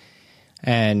today.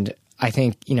 And I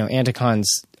think, you know,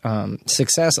 Anticon's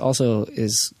success also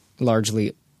is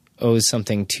largely owes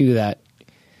something to that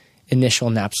initial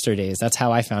Napster days. That's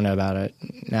how I found out about it,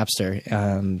 Napster.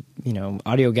 You know,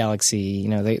 Audio Galaxy, you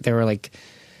know, there were like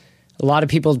a lot of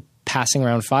people passing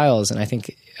around files. And I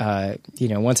think, you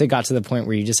know, once it got to the point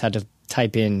where you just had to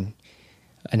type in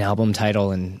an album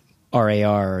title and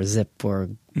RAR or Zip or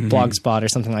Blogspot or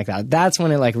something like that, that's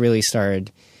when it like really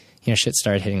started, you know, shit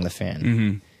started hitting the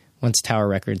fan. Once Tower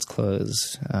Records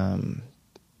closed.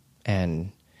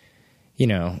 And, you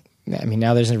know, I mean,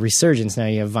 now there's a resurgence. Now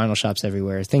you have vinyl shops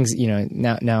everywhere. Things, you know,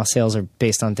 now sales are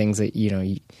based on things that, you know,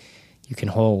 you can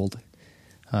hold.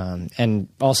 And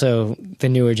also the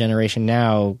newer generation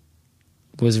now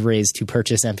was raised to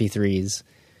purchase MP3s.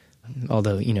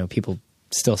 Although, you know, people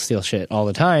still steal shit all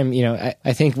the time. You know,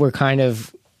 I think we're kind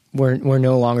of, we're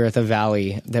no longer at the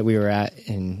valley that we were at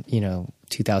in, you know,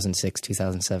 2006,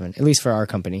 2007, at least for our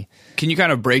company. Can you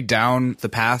kind of break down the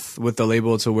path with the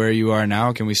label to where you are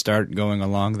now? Can we start going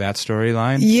along that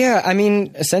storyline? Yeah, I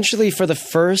mean, essentially for the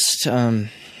first,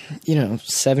 you know,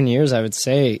 7 years, I would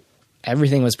say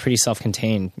everything was pretty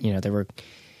self-contained. You know, there were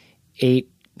 8,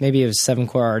 maybe it was 7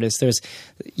 core artists. There's,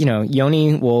 you know,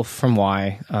 Yoni Wolf from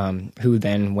Y, who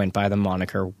then went by the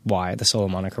moniker Y, the solo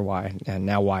moniker Y, and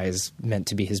now Y is meant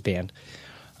to be his band.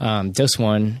 Dos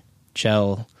One,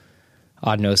 Gel,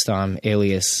 Odd Nostom,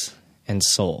 Alias, and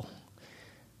Soul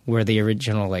were the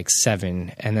original like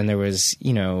 7. And then there was,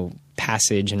 you know,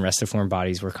 Passage and Restiform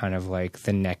Bodies were kind of like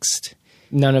the next.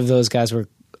 None of those guys were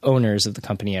owners of the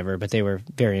company ever, but they were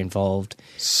very involved.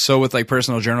 So with like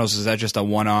Personal Journals, is that just a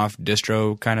one-off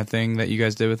distro kind of thing that you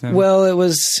guys did with him? Well, it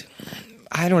was,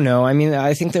 I don't know. I mean,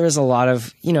 I think there was a lot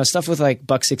of, you know, stuff with like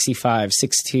Buck 65,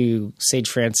 6'2", Sage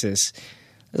Francis.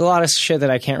 There's a lot of shit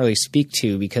that I can't really speak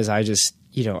to because I just,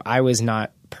 you know, I was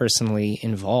not personally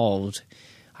involved.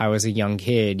 I was a young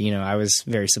kid, you know, I was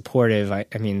very supportive. I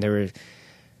mean,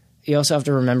 you also have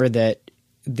to remember that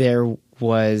there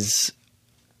was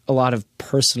a lot of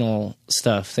personal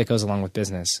stuff that goes along with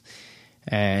business.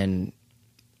 And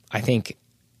I think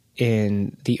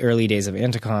in the early days of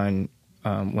Anticon,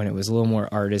 when it was a little more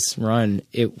artist run,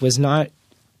 it was not,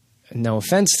 no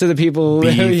offense to the people.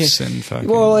 Beefs and fucking.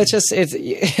 Well, it's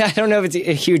I don't know if it's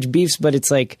a huge beefs, but it's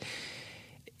like,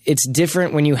 it's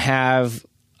different when you have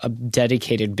a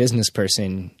dedicated business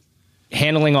person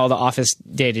handling all the office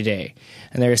day to day.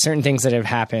 And there are certain things that have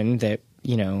happened that,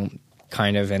 you know,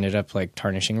 kind of ended up like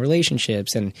tarnishing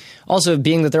relationships. And also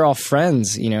being that they're all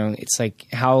friends, you know, it's like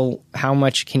how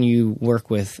much can you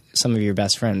work with some of your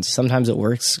best friends? Sometimes it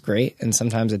works great and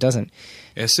sometimes it doesn't.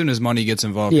 As soon as money gets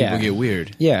involved, people get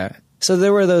weird. Yeah. So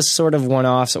there were those sort of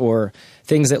one-offs or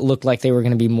things that looked like they were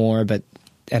going to be more, but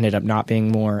ended up not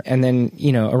being more. And then,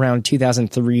 you know, around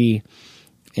 2003,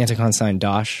 Anticon signed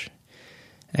Dosh,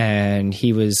 and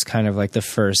he was kind of like the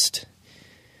first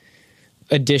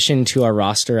addition to our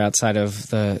roster outside of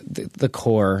the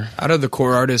core. Out of the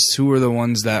core artists, who were the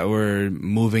ones that were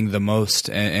moving the most?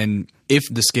 And if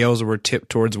the scales were tipped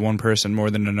towards one person more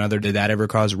than another, did that ever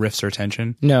cause rifts or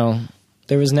tension? No,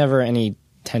 there was never any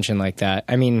tension like that.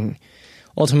 I mean,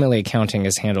 ultimately accounting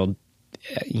is handled,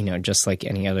 you know, just like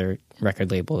any other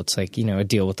record label. It's like, you know, a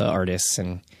deal with the artists.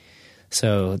 And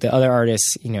so the other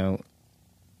artists, you know,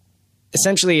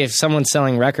 essentially if someone's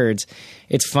selling records,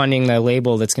 it's funding the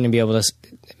label that's going to be able to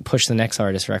push the next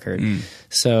artist record.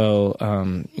 So,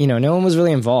 you know, no one was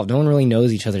really involved. No one really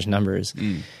knows each other's numbers.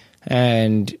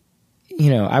 And,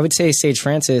 you know, I would say Sage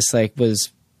Francis like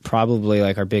was probably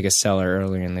like our biggest seller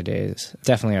earlier in the days.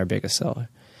 Definitely our biggest seller.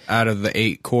 Out of the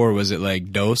 8 core, was it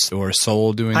like Dos or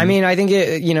Soul doing I mean, I think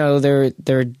it, you know,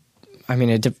 I mean,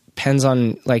 it depends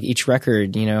on like each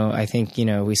record, you know. I think, you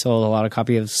know, we sold a lot of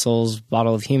copy of Soul's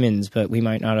Bottle of Humans, but we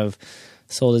might not have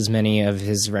sold as many of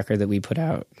his record that we put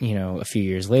out, a few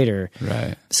years later.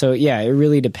 Right. So yeah, it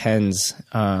really depends.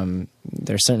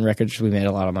 There's certain records we made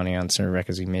a lot of money on, certain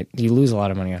records you lose a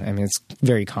lot of money on. I mean, it's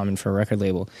very common for a record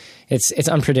label. It's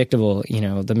unpredictable.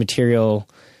 The material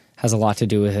has a lot to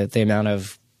do with it. The amount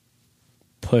of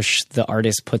push the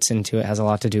artist puts into it has a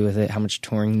lot to do with it. How much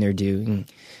touring they're doing,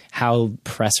 how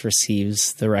press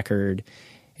receives the record.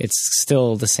 It's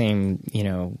still the same,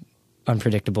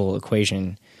 unpredictable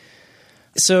equation.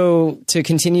 So to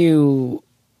continue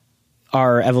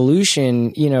our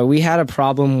evolution, we had a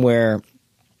problem where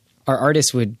our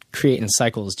artists would create in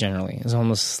cycles generally. It was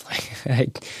almost like,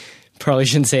 I probably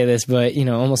shouldn't say this, but,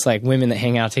 almost like women that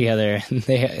hang out together. And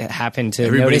they happen to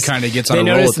Everybody kind of gets on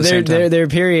a roll at the same time. Their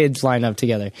periods line up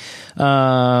together.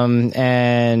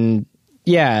 And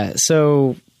yeah,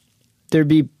 so there'd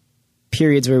be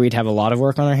periods where we'd have a lot of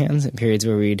work on our hands and periods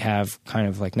where we'd have kind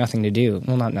of like nothing to do.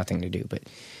 Well, not nothing to do, but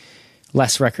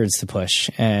less records to push.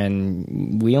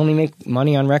 And we only make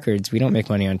money on records. We don't make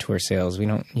money on tour sales. We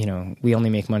don't, we only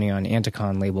make money on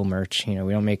Anticon label merch. We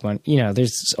don't make money,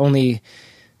 there's only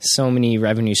so many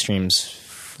revenue streams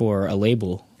for a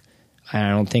label. And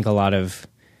I don't think a lot of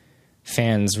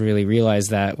fans really realize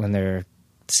that when they're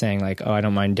saying like, oh, I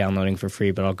don't mind downloading for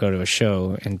free, but I'll go to a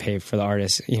show and pay for the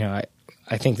artist.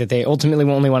 I think that they ultimately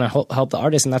only want to help the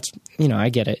artist, and that's, I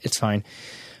get it. It's fine.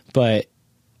 But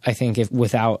I think if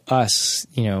without us,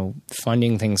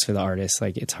 funding things for the artists,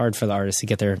 like it's hard for the artists to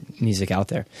get their music out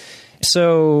there.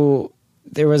 So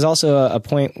there was also a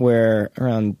point where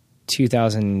around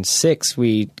 2006,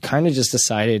 we kind of just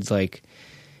decided like,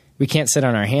 we can't sit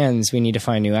on our hands. We need to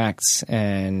find new acts.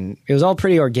 And it was all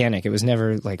pretty organic. It was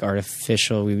never like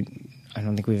artificial. I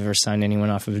don't think we've ever signed anyone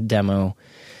off of a demo.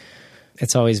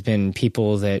 It's always been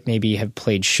people that maybe have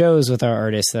played shows with our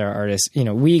artists, that our artists,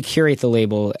 we curate the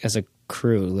label as a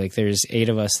crew. Like there's 8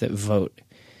 of us that vote.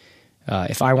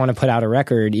 If I want to put out a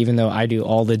record, even though I do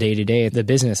all the day-to-day of the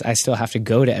business, I still have to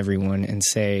go to everyone and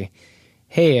say,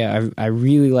 hey, I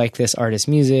really like this artist's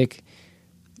music.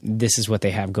 This is what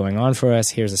they have going on for us.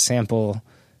 Here's a sample.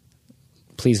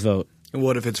 Please vote.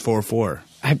 What if it's 4-4?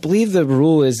 I believe the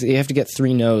rule is you have to get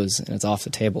 3 no's and it's off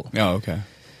the table. Oh, okay.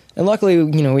 And luckily,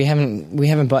 we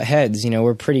haven't butt heads.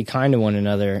 We're pretty kind to one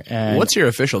another. And what's your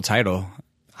official title?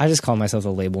 I just call myself a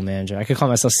label manager. I could call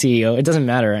myself CEO. It doesn't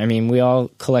matter. I mean, we all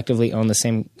collectively own the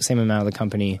same amount of the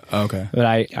company. Okay. But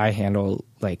I handle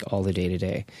like all the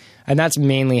day-to-day. And that's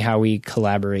mainly how we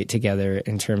collaborate together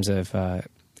in terms of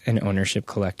an ownership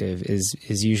collective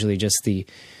is usually just the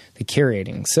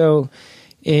curating. So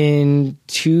in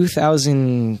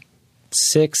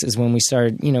 2006 is when we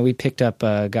started, we picked up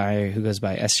a guy who goes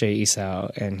by S.J. Esau,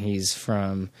 and he's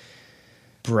from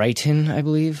Brighton, I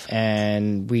believe.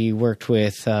 And we worked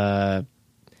with,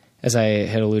 as I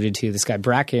had alluded to, this guy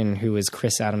Bracken, who was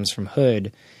Chris Adams from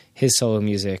Hood, his solo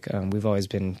music. We've always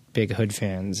been big Hood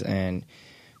fans, and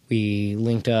we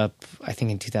linked up, I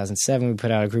think in 2007, we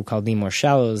put out a group called Need More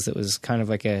Shallows that was kind of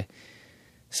like a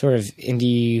sort of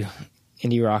indie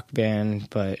rock band,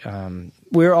 but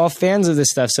we were all fans of this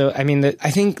stuff. So, I mean,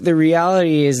 I think the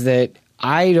reality is that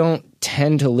I don't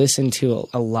tend to listen to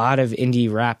a lot of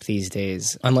indie rap these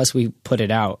days unless we put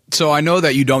it out. So I know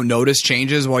that you don't notice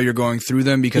changes while you're going through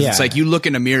them because it's like you look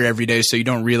in a mirror every day, so you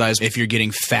don't realize if you're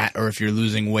getting fat or if you're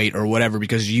losing weight or whatever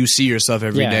because you see yourself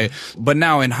every day. But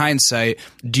now in hindsight,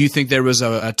 do you think there was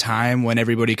a time when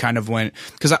everybody kind of went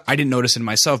 – because I didn't notice it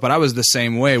myself, but I was the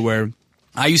same way where –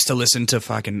 I used to listen to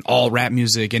fucking all rap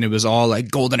music and it was all like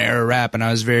golden era rap and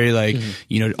I was very like,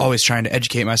 always trying to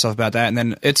educate myself about that. And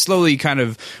then it slowly kind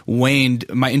of waned,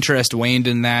 my interest waned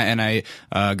in that and I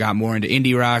got more into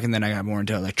indie rock and then I got more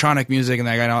into electronic music and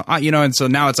then I got, and so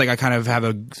now it's like I kind of have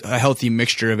a healthy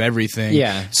mixture of everything.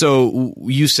 Yeah. So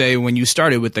you say when you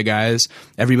started with the guys,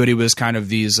 everybody was kind of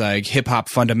these like hip hop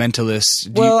fundamentalists.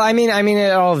 I mean,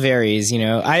 it all varies,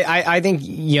 I think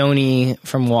Yoni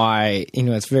from Y,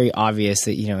 it's very obvious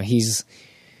that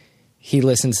he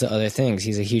listens to other things.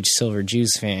 He's a huge Silver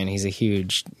Juice fan. He's a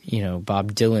huge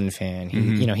Bob Dylan fan.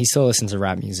 He still listens to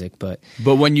rap music, but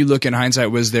when you look in hindsight,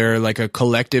 was there like a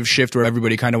collective shift where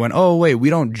everybody kind of went, oh wait,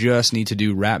 we don't just need to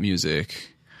do rap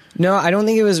music? No, I don't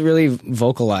think it was really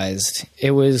vocalized.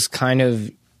 It was kind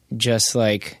of just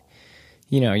like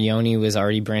Yoni was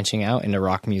already branching out into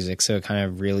rock music, so it kind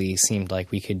of really seemed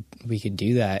like we could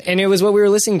do that. And it was what we were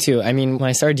listening to. I mean, when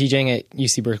I started DJing at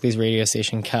UC Berkeley's radio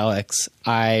station, CalX,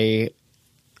 I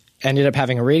ended up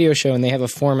having a radio show, and they have a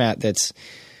format that's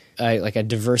like a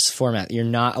diverse format. You're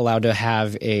not allowed to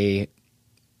have a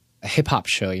hip-hop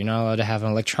show. You're not allowed to have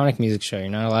an electronic music show. You're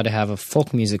not allowed to have a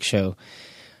folk music show.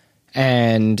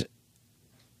 And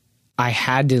I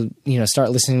had to,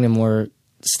 start listening to more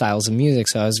styles of music.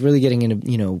 So I was really getting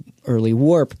into, early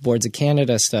Warp, Boards of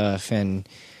Canada stuff, and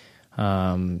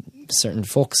certain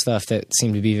folk stuff that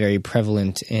seemed to be very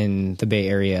prevalent in the Bay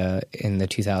Area in the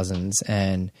 2000s.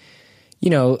 And,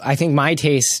 I think my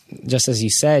taste, just as you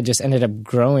said, just ended up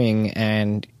growing.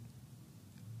 And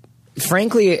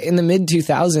frankly, in the mid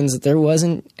 2000s, there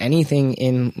wasn't anything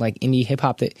in like indie hip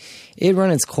hop that it had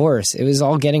run its course. It was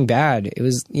all getting bad. It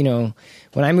was, when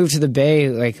I moved to the Bay,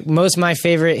 like most of my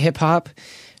favorite hip hop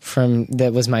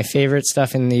that was my favorite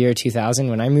stuff in the year 2000.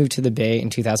 When I moved to the Bay in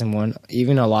 2001,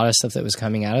 even a lot of stuff that was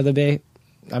coming out of the Bay,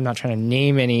 I'm not trying to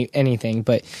name anything,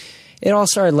 but it all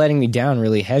started letting me down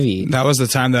really heavy. That was the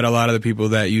time that a lot of the people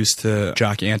that used to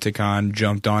jock Anticon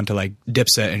jumped on to like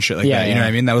Dipset and shit like that. You know what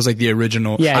I mean? That was like the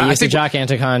original. Yeah, you used to jock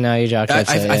Anticon, now you jock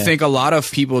Dipset. I think a lot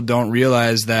of people don't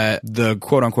realize that the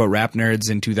quote unquote rap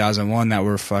nerds in 2001 that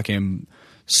were fucking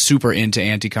super into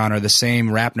Anticon are the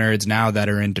same rap nerds now that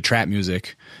are into trap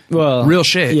music. Well, real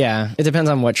shit. Yeah, it depends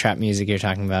on what trap music you're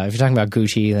talking about. If you're talking about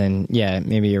Gucci, then yeah,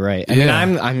 maybe you're right. I mean,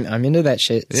 I'm into that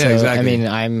shit. So, yeah, exactly.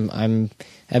 I mean, I'm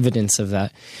evidence of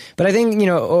that. But I think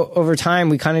over time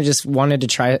we kind of just wanted to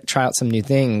try out some new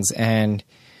things, and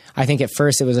I think at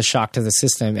first it was a shock to the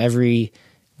system. Every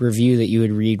review that you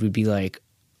would read would be like,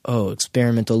 "Oh,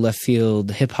 experimental left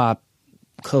field hip hop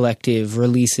collective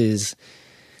releases."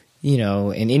 An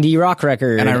indie rock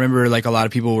record. And I remember like a lot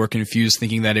of people were confused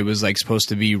thinking that it was like supposed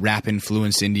to be rap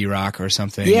influenced indie rock or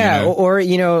something. Yeah. Or,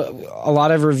 a lot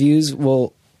of reviews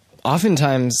will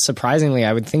oftentimes, surprisingly,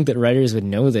 I would think that writers would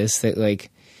know this, that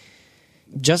like,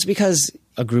 just because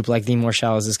a group like The More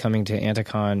Shallows is coming to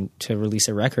Anticon to release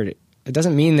a record, it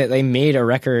doesn't mean that they made a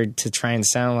record to try and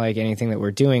sound like anything that we're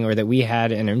doing or that we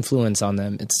had an influence on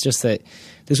them. It's just that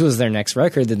this was their next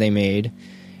record that they made.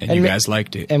 And you guys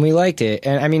liked it. And we liked it.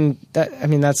 And I mean,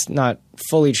 that's not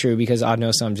fully true because Odd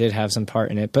No Some did have some part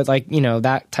in it. But like,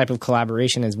 that type of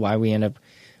collaboration is why we end up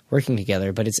working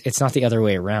together. But it's not the other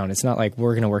way around. It's not like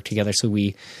we're going to work together so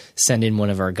we send in one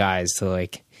of our guys to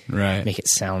like make it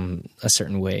sound a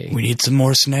certain way. We need some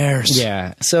more snares.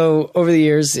 Yeah. So over the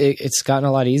years, it's gotten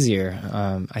a lot easier.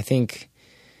 I think,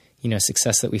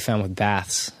 success that we found with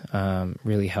Baths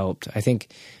really helped. I think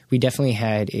we definitely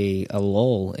had a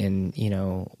lull in,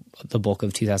 the bulk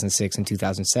of 2006 and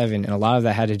 2007. And a lot of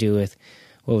that had to do with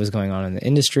what was going on in the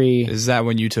industry. Is that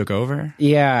when you took over?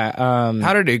 Yeah.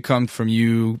 How did it come from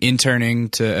you interning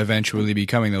to eventually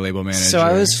becoming the label manager? So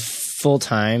I was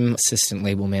full-time assistant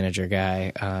label manager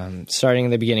guy, starting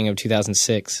in the beginning of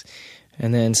 2006.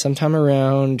 And then sometime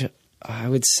around, I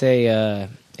would say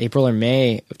April or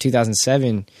May of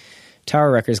 2007,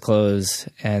 Tower Records closed,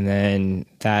 and then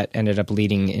that ended up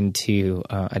leading into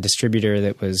a distributor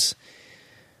that was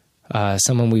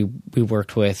someone we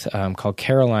worked with called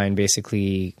Caroline,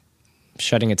 basically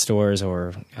shutting its doors,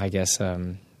 or I guess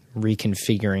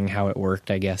reconfiguring how it worked,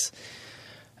 I guess,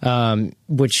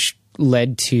 which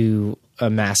led to a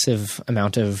massive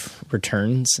amount of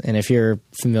returns. And if you're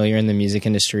familiar in the music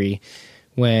industry,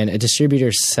 when a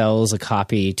distributor sells a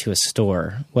copy to a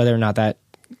store, whether or not that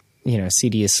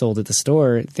CD is sold at the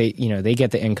store, they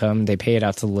get the income, they pay it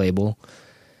out to the label.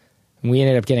 We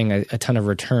ended up getting a ton of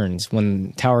returns.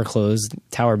 When Tower closed,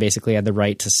 Tower basically had the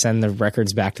right to send the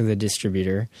records back to the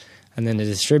distributor, and then the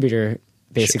distributor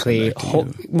basically,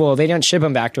 they don't ship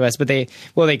them back to us, but they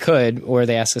could, or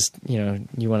they ask us,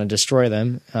 you want to destroy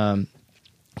them,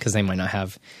 because they might not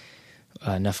have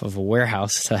enough of a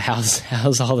warehouse to house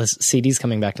all the CDs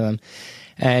coming back to them.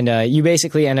 And you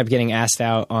basically end up getting asked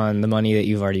out on the money that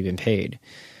you've already been paid.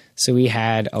 So we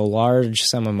had a large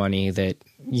sum of money that,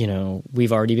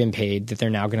 we've already been paid, that they're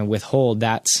now going to withhold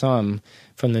that sum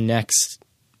from the next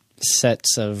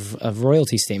sets of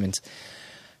royalty statements.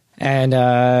 And,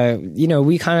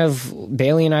 we kind of,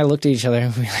 Bailey and I looked at each other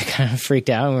and we kind of freaked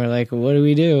out and we were like, what do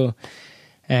we do?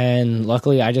 And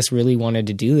luckily I just really wanted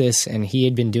to do this, and he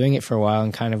had been doing it for a while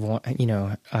and kind of,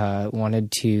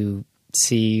 wanted to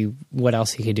see what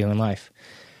else he could do in life.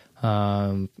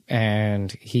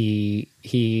 And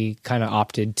he kind of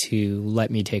opted to let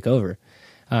me take over.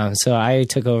 So I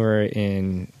took over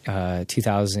in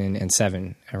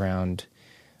 2007, around,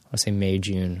 I would say May,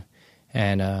 June.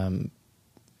 And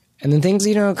then things,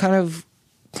 kind of...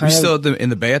 Were you still in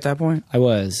the Bay at that point? I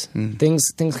was.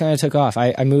 Things kind of took off.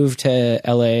 I moved to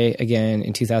LA again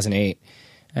in 2008.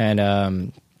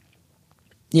 And,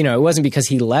 it wasn't because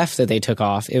he left that they took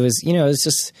off. It was, it was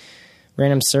just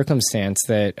random circumstance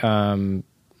that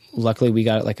luckily we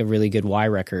got like a really good Y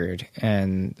record.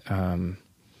 And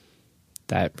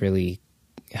that really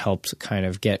helped kind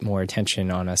of get more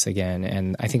attention on us again.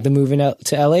 And I think the move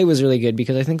to LA was really good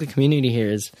because I think the community here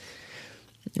is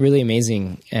really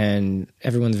amazing, and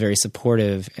everyone's very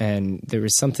supportive. And there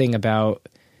was something about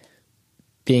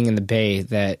being in the Bay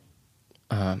that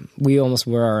we almost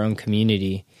were our own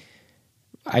community.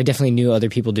 I definitely knew other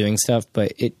people doing stuff,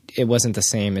 but it wasn't the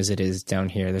same as it is down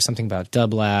here. There's something about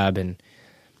Dub Lab and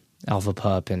Alpha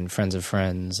Pup and Friends of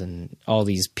Friends and all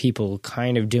these people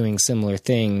kind of doing similar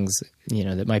things, you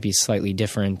know, that might be slightly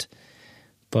different,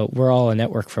 but we're all a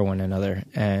network for one another.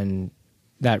 And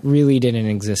that really didn't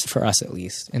exist for us, at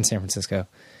least in San Francisco.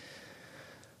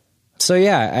 So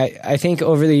yeah, I think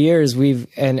over the years we've,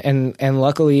 and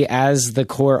luckily as the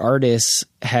core artists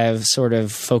have sort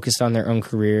of focused on their own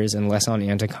careers and less on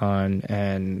Anticon,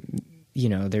 and, you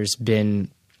know, there's been,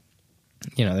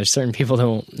 you know, there's certain people that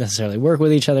don't necessarily work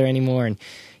with each other anymore. And,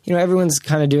 you know, everyone's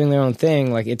kind of doing their own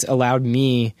thing. Like, it's allowed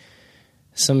me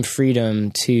some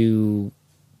freedom to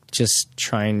just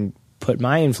try and put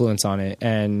my influence on it.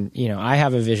 And, you know, I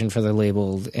have a vision for the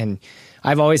label, and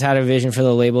I've always had a vision for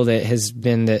the label that has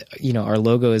been that, you know, our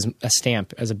logo is a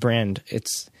stamp as a brand.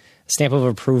 It's a stamp of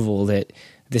approval that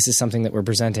this is something that we're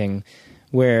presenting,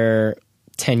 where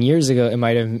 10 years ago, it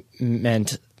might have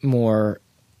meant more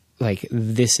like,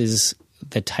 this is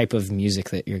the type of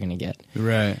music that you're going to get.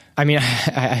 Right. I mean,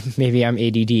 maybe I'm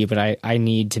ADD, but I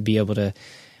need to be able to,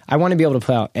 I want to be able to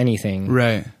put out anything.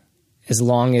 Right. As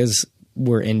long as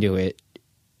we're into it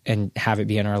and have it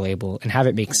be on our label and have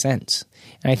it make sense.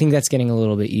 And I think that's getting a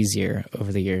little bit easier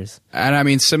over the years. And I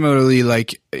mean, similarly,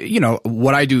 like, you know,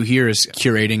 what I do here is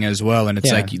curating as well. And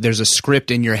it's like, there's a script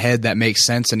in your head that makes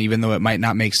sense. And even though it might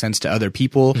not make sense to other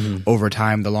people, over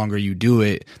time, the longer you do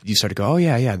it, you start to go, oh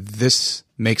yeah, this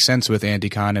makes sense with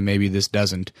Anticon, and maybe this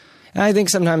doesn't. And I think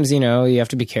sometimes, you know, you have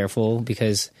to be careful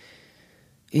because,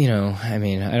 you know, I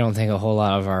mean, I don't think a whole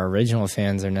lot of our original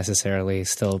fans are necessarily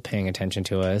still paying attention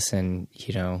to us, and,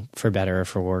 you know, for better or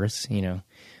for worse, you know.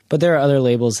 But there are other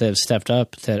labels that have stepped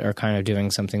up that are kind of doing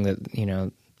something that, you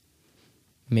know,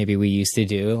 maybe we used to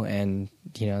do, and,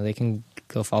 you know, they can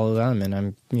go follow them.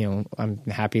 And I'm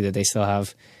happy that they still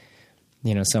have,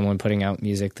 you know, someone putting out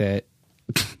music that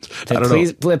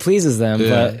pleases them.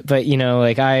 Yeah. But, you know,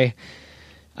 like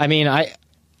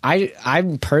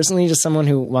I'm personally just someone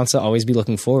who wants to always be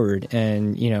looking forward,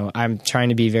 and, you know, I'm trying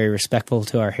to be very respectful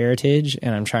to our heritage,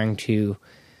 and I'm trying to,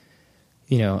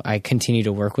 you know, I continue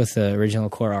to work with the original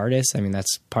core artists. I mean,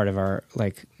 that's part of our,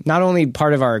 like, not only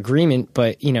part of our agreement,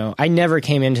 but, you know, I never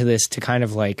came into this to kind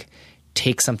of like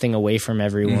take something away from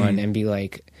everyone and be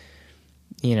like,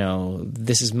 you know,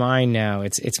 this is mine now.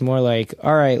 It's more like,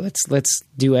 all right, let's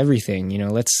do everything, you know,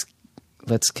 let's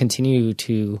continue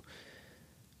to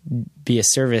be a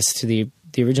service to the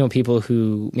original people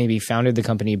who maybe founded the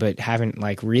company, but haven't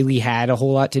like really had a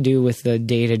whole lot to do with the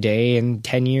day to day in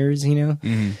 10 years, you know?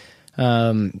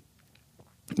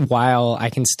 While I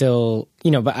can still, you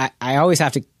know, but I always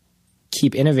have to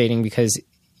keep innovating because,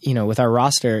 you know, with our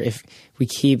roster, if we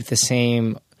keep the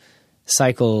same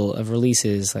cycle of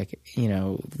releases, like, you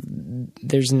know,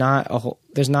 there's not a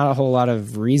whole lot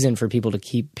of reason for people to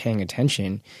keep paying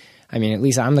attention. I mean, at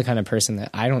least I'm the kind of person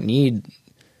that I don't need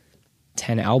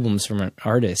 10 albums from an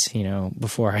artist, you know,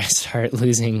 before I start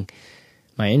losing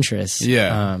my interest.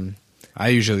 Yeah. I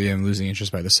usually am losing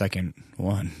interest by the second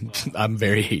one. I'm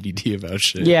very ADD about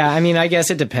shit. Yeah, I mean, I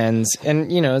guess it depends. And,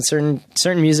 you know, certain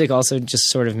music also just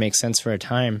sort of makes sense for a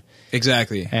time.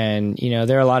 Exactly. And, you know,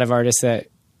 there are a lot of artists that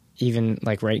even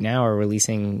like right now are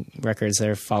releasing records that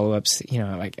are follow-ups. You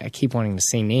know, like I keep wanting to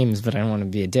say names, but I don't want to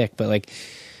be a dick. But like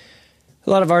a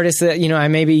lot of artists that, you know, I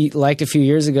maybe liked a few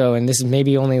years ago, and this is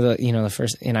maybe only the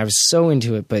first, and I was so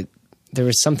into it, but there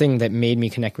was something that made me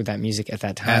connect with that music at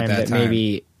that time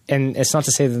maybe. And it's not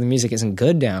to say that the music isn't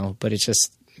good now, but it's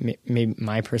just maybe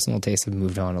my personal tastes have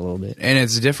moved on a little bit. And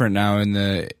it's different now in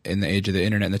the age of the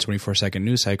internet and the 24-second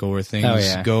news cycle, where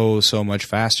things go so much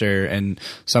faster. And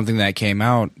something that came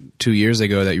out 2 years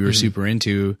ago that you were super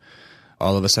into,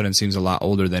 all of a sudden seems a lot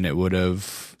older than it would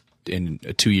have in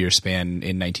a 2-year span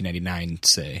in 1999,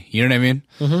 say. You know what I mean?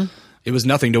 Mm-hmm. It was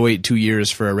nothing to wait 2 years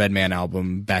for a Redman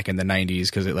album back in the 90s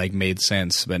because it like made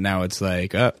sense. But now it's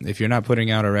like, if you're not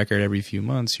putting out a record every few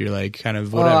months, you're like kind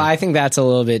of whatever. Well, I think that's a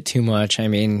little bit too much. I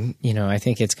mean, you know, I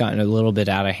think it's gotten a little bit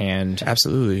out of hand.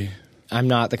 Absolutely. I'm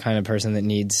not the kind of person that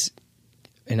needs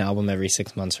an album every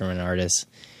 6 months from an artist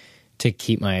to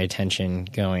keep my attention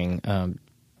going.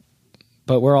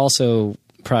 But we're also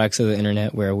products of the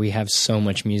internet where we have so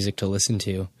much music to listen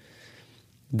to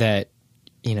that,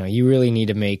 you know, you really need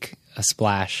to make a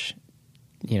splash.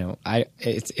 You know,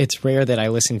 it's rare that I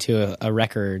listen to a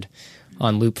record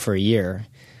on loop for a year.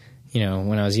 You know,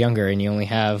 when I was younger, and you only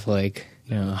have like,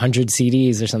 you know, 100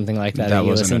 CDs or something like that. That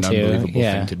wasn't an unbelievable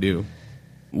thing to do.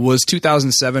 Was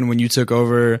 2007 when you took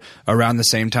over around the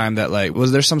same time that like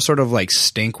was there some sort of like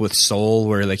stink with Soul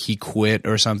where like he quit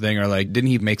or something, or like didn't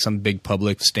he make some big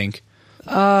public stink?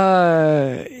 You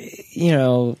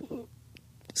know,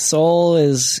 Soul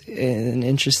is an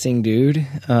interesting dude.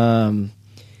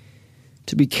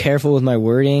 To be careful with my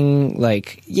wording,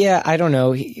 like, yeah, I don't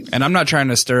know. And I'm not trying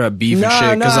to stir up beef and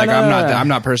shit because I'm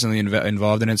not personally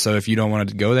involved in it. So if you don't want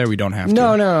to go there, we don't have to.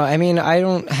 No. I mean, I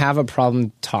don't have a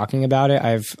problem talking about it.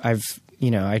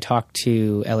 I talked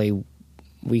to LA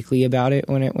Weekly about it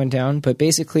when it went down. But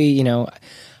basically, you know,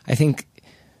 I think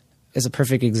as a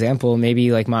perfect example,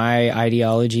 maybe like my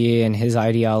ideology and his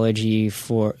ideology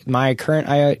for my current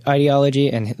ideology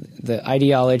and the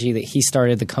ideology that he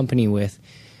started the company with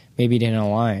maybe didn't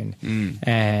align.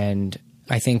 And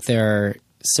I think there are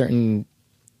certain,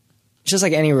 just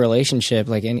like any relationship,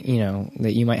 like any, you know,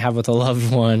 that you might have with a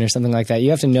loved one or something like that,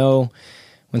 you have to know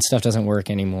when stuff doesn't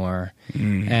work anymore.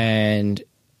 And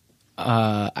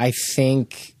I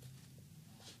think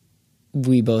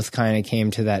we both kind of came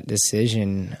to that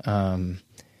decision.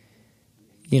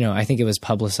 You know, I think it was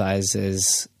publicized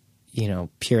as, you know,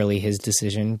 purely his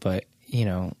decision, but, you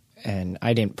know, and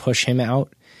I didn't push him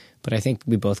out. But I think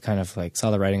we both kind of like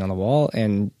saw the writing on the wall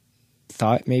and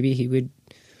thought maybe he would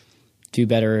do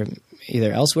better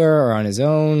either elsewhere or on his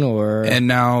own. Or and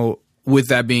now, with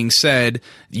that being said,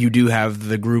 you do have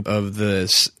the group of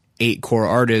the 8 core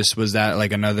artists. Was that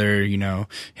like another, you know,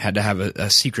 had to have a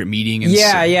secret meeting? And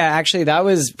yeah. Actually, that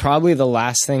was probably the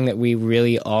last thing that we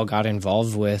really all got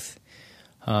involved with.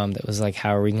 That was like,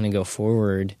 how are we going to go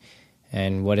forward,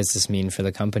 and what does this mean for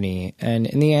the company? And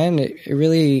in the end, it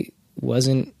really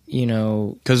wasn't. You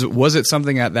know, because was it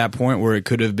something at that point where it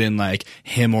could have been like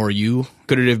him or you?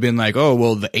 Could it have been like, oh,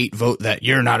 well, the 8 vote that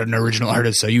you're not an original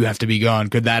artist, so you have to be gone?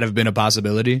 Could that have been a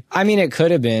possibility? I mean, it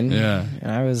could have been. Yeah,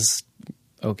 and I was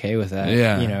okay with that.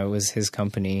 Yeah, you know, it was his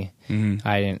company.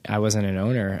 I wasn't an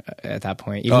owner at that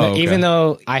point. Okay. Even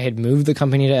though I had moved the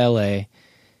company to LA,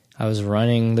 I was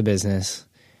running the business.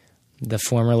 The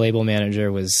former label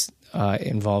manager was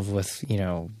involved with, you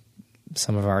know,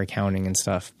 some of our accounting and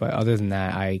stuff, but other than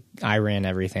that, I ran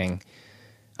everything.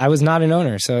 I was not an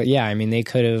owner, so yeah, I mean, they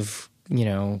could have, you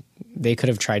know, they could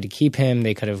have tried to keep him.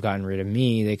 They could have gotten rid of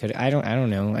me. They could. I don't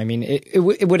know. I mean, it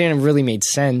wouldn't have really made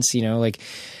sense, you know. Like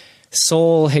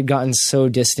Soul had gotten so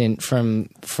distant from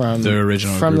the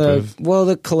original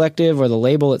the collective or the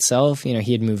label itself. You know,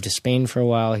 he had moved to Spain for a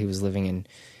while. He was living in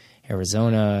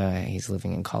Arizona. He's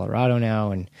living in Colorado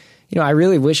now, and you know, I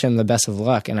really wish him the best of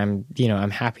luck, and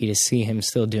I'm happy to see him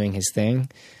still doing his thing.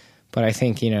 But I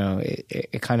think, you know,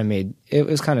 it kind of made, it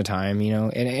was kind of time, you know,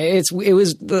 and it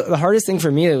was the hardest thing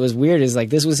for me that was weird is like,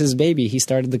 this was his baby. He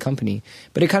started the company,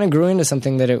 but it kind of grew into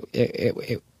something that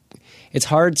it's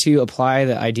hard to apply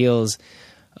the ideals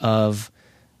of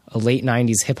a late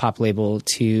 90s hip hop label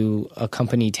to a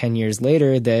company 10 years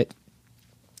later that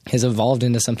has evolved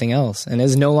into something else and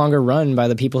is no longer run by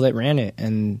the people that ran it,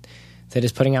 and that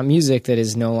is putting out music that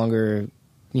is no longer,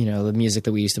 you know, the music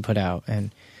that we used to put out.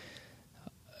 And,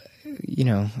 you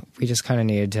know, we just kind of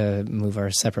needed to move our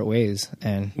separate ways.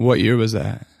 And what year was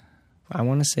that? I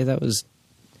want to say that was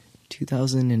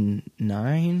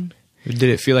 2009. Did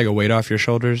it feel like a weight off your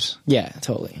shoulders? Yeah,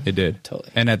 totally. It did?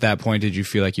 Totally. And at that point, did you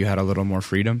feel like you had a little more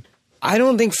freedom? I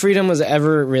don't think freedom was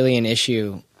ever really an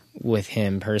issue with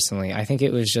him personally. I think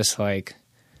it was just like,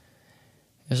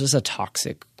 it was just a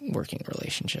toxic working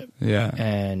relationship. Yeah.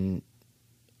 And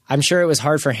I'm sure it was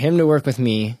hard for him to work with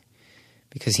me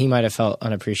because he might have felt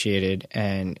unappreciated,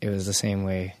 and it was the same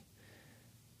way,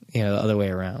 you know, the other way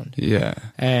around. Yeah.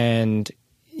 And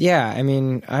yeah, I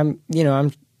mean, I'm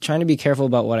trying to be careful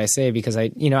about what I say because I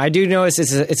do know it's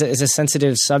a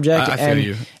sensitive subject. I feel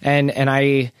you. And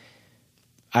I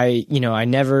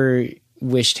never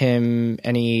wished him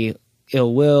any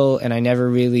ill will, and I never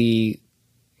really,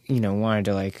 you know, wanted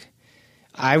to like,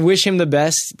 I wish him the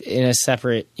best in a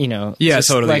separate, you know. Yeah,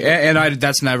 totally. Like, and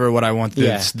that's never what I want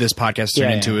this podcast to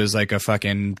turn into is like a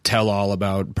fucking tell all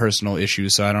about personal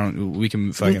issues. So we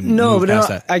can fucking move past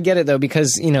that. I get it though,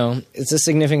 because, you know, it's a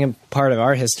significant part of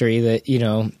our history that, you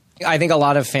know, I think a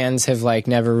lot of fans have like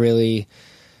never really,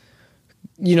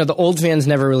 you know, the old fans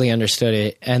never really understood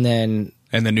it. And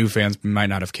the new fans might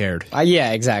not have cared.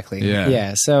 Yeah, exactly.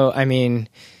 Yeah. So, I mean,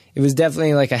 it was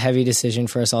definitely like a heavy decision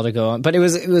for us all to go on, but it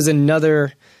was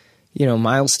another, you know,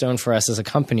 milestone for us as a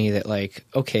company that like,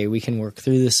 okay, we can work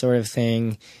through this sort of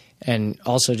thing, and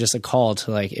also just a call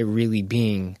to like it really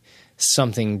being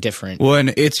something different. Well,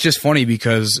 and it's just funny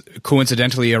because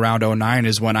coincidentally around 2009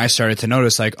 is when I started to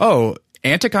notice like, oh,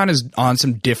 Anticon is on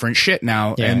some different shit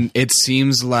now. Yeah. And it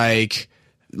seems like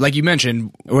you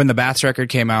mentioned, when the Baths record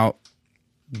came out,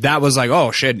 that was like,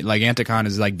 oh shit, like Anticon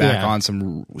is like back on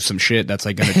some shit that's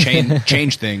like gonna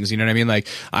change things. You know what I mean? Like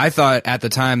I thought at the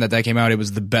time that came out, it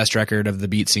was the best record of the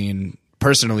beat scene.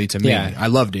 Personally, to me, I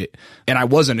loved it, and I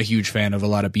wasn't a huge fan of a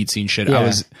lot of beat scene shit. I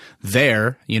was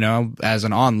there, you know, as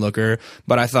an onlooker,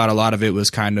 but I thought a lot of it was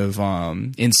kind of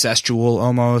incestual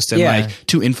almost, and like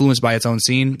too influenced by its own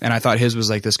scene. And I thought his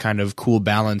was like this kind of cool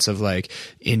balance of like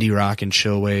indie rock and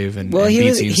chill wave and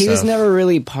beat scene he was never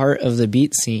really part of the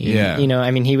beat scene. Yeah, you know, I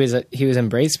mean, he was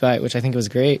embraced by it, which I think was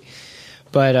great.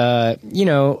 But you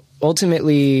know,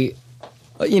 ultimately,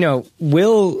 you know,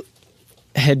 Will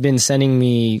had been sending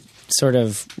me sort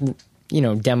of, you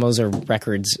know, demos or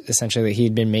records essentially that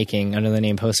he'd been making under the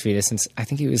name Post Fetus since I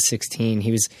think he was 16.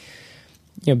 He was,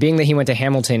 you know, being that he went to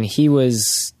Hamilton, he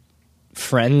was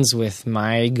friends with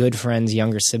my good friend's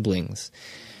younger siblings.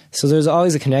 So there's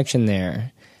always a connection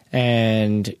there.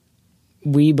 And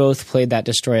we both played that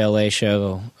Destroy LA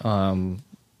show,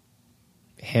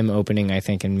 him opening, I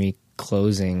think, and me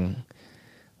closing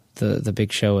the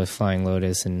big show with Flying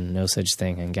Lotus and No Such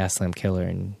Thing and Gaslamp Killer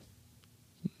and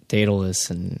Daedalus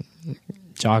and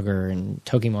Jogger and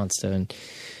Toki Monster. And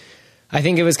I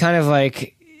think it was kind of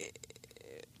like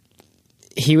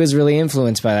he was really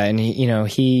influenced by that. And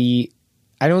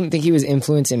I don't think he was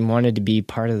influenced and wanted to be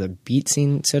part of the beat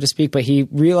scene, so to speak, but he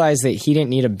realized that he didn't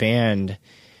need a band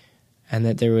and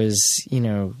that there was, you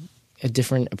know, a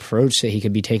different approach that he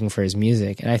could be taking for his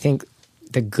music. And I think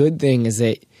the good thing is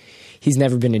that he's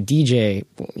never been a DJ.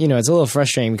 You know, it's a little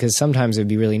frustrating because sometimes it would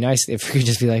be really nice if we could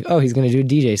just be like, oh, he's going to do a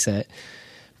DJ set.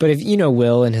 But if you know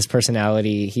Will and his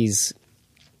personality, he's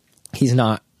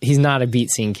not a beat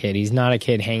scene kid. He's not a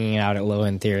kid hanging out at Low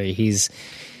End Theory. He's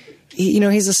a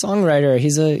songwriter.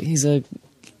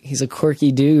 He's a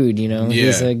quirky dude, you know. Yeah.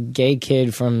 He's a gay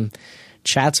kid from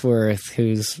Chatsworth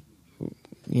who's,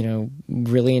 you know,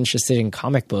 really interested in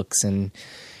comic books and,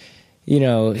 you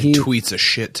know, he tweets a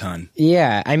shit ton.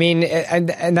 Yeah, I mean, and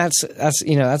that's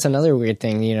you know, that's another weird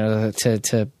thing, you know,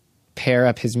 to pair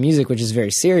up his music, which is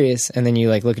very serious, and then you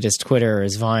like look at his Twitter or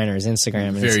his Vine or his Instagram,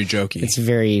 and very jokey. It's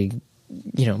very,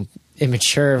 you know,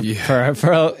 immature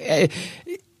for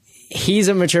he's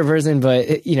a mature person,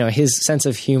 but you know, his sense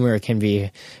of humor can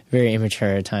be very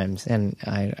immature at times, and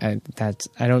I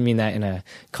don't mean that in a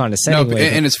condescending way.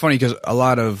 And it's funny because a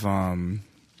lot of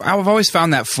I've always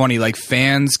found that funny. Like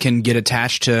fans can get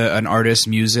attached to an artist's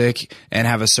music and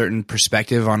have a certain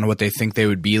perspective on what they think they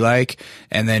would be like,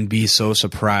 and then be so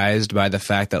surprised by the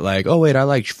fact that like, oh wait, I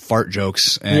like fart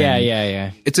jokes. And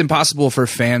yeah. It's impossible for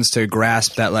fans to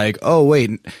grasp that like, oh wait,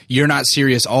 you're not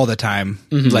serious all the time.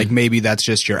 Mm-hmm. Like maybe that's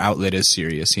just your outlet is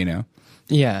serious, you know?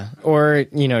 Yeah. Or,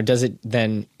 you know, does it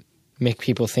then make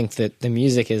people think that the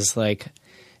music is like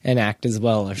an act as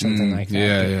well or something like that?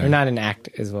 Yeah. Or not an act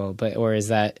as well, but or is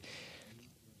that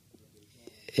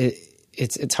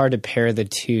it's hard to pair the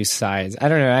two sides. I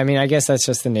don't know. I mean, I guess that's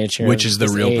just the nature which of is the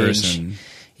real age. Person.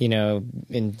 You know,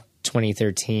 in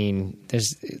 2013,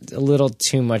 there's a little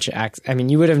too much act. I mean,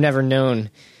 you would have never known,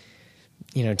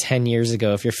 you know, 10 years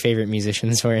ago if your favorite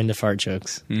musicians were into fart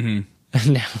jokes.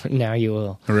 Mm-hmm. Now you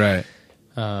will. Right.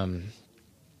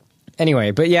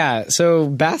 Anyway, but yeah, so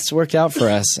Baths worked out for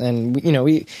us, and you know,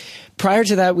 prior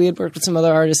to that we had worked with some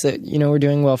other artists that, you know, were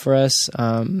doing well for us,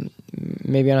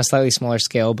 maybe on a slightly smaller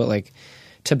scale, but like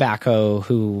Tobacco,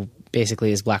 who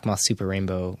basically is Black Moth Super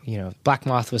Rainbow. You know, Black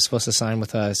Moth was supposed to sign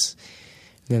with us,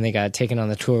 and then they got taken on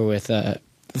the tour with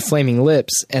Flaming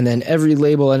Lips, and then every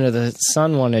label under the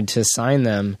sun wanted to sign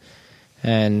them,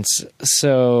 and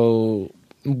so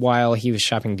while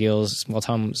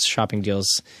Tom was shopping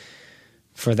deals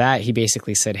for that, he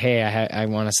basically said, hey, I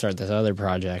want to start this other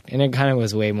project. And it kind of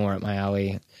was way more up my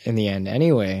alley in the end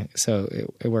anyway. So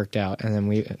it worked out. And then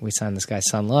we signed this guy,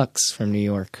 Sun Lux from New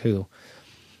York, who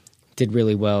did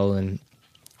really well. And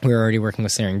we were already working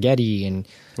with Serengeti. And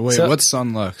wait, what's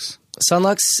Sun Lux? Sun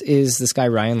Lux is this guy,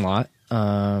 Ryan Lott.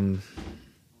 I'll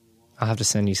have to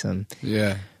send you some.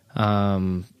 Yeah. I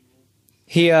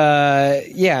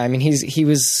mean,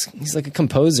 he's like a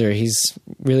composer. He's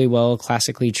really well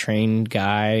classically trained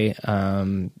guy,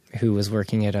 who was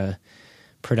working at a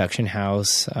production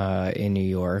house, in New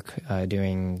York,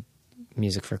 doing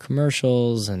music for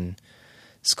commercials and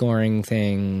scoring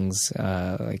things.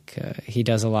 He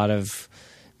does a lot of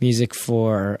music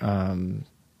for,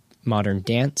 modern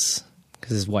dance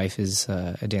because his wife is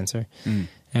a dancer.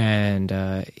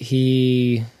 And,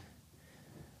 he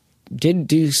did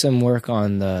do some work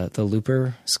on the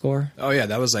Looper score. Oh yeah,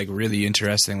 that was like really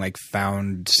interesting, like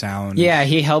found sound. Yeah,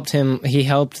 he helped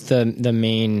the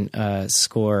main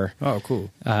score. Oh,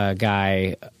 cool.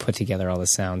 Guy put together all the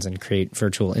sounds and create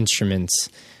virtual instruments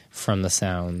from the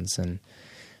sounds, and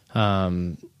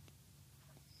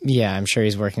Yeah, I'm sure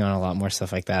he's working on a lot more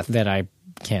stuff like that I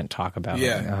can't talk about.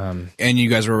 Yeah. And you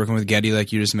guys were working with Getty,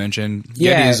 like you just mentioned.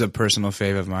 Yeah. Getty is a personal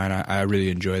fave of mine. I really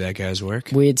enjoy that guy's work.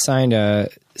 We had signed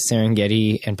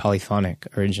Serengeti and Polyphonic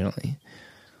originally.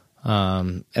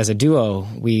 As a duo,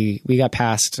 we got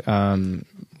past one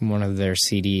of their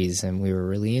CDs, and we were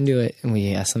really into it, and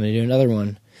we asked them to do another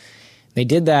one. They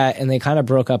did that, and they kind of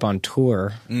broke up on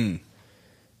tour, and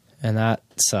that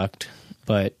sucked.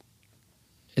 But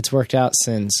it's worked out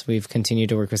since. We've continued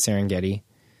to work with Serengeti.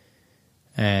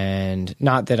 And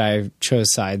not that I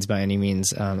chose sides by any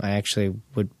means. I actually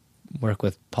would work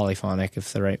with Polyphonic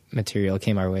if the right material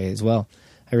came our way as well.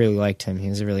 I really liked him. He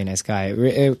was a really nice guy.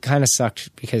 It kind of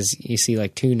sucked because you see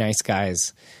like two nice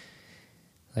guys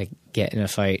like get in a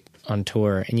fight on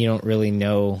tour, and you don't really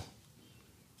know.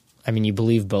 I mean, you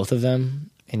believe both of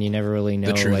them, and you never really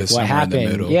know like what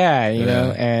happened. Yeah, you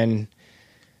know, and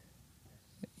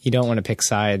you don't want to pick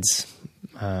sides.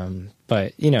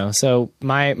 But, you know, so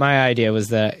my idea was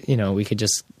that, you know, we could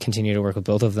just continue to work with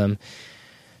both of them.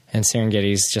 And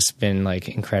Serengeti's just been, like,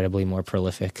 incredibly more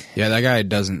prolific. Yeah, that guy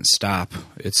doesn't stop.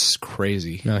 It's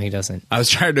crazy. No, he doesn't. I was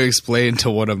trying to explain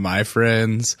to one of my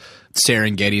friends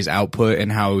Serengeti's output and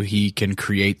how he can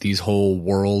create these whole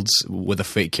worlds with a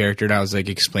fake character. And I was, like,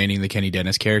 explaining the Kenny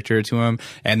Dennis character to him.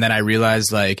 And then I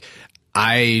realized, like,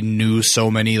 I knew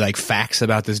so many like facts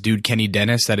about this dude Kenny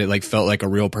Dennis that it like felt like a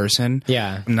real person.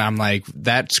 Yeah. And I'm like,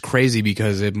 that's crazy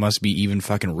because it must be even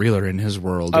fucking realer in his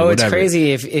world. Oh, it's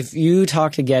crazy. If you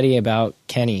talk to Getty about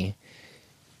Kenny,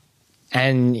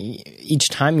 and each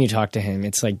time you talk to him,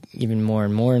 it's like even more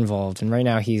and more involved. And right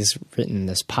now he's written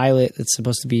this pilot that's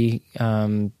supposed to be,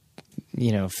 you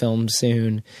know, filmed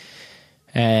soon.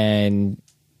 And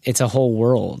it's a whole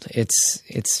world.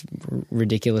 It's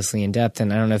ridiculously in depth,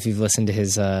 and I don't know if you've listened to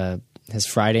his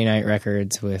Friday night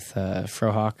records with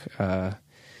Frohawk.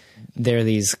 They're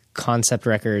these concept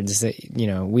records that, you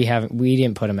know, we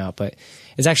didn't put them out, but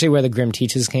it's actually where the Grim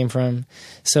Teaches came from.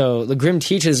 So the Grim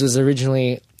Teaches was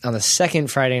originally on the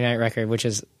second Friday night record, which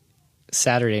is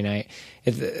Saturday night.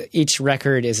 Each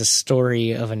record is a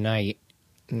story of a night,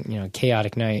 you know,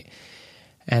 chaotic night,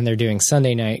 and they're doing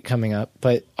Sunday night coming up.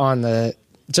 But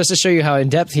just to show you how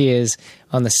in-depth he is,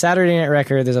 on the Saturday night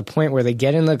record, there's a point where they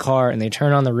get in the car and they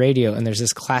turn on the radio and there's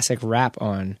this classic rap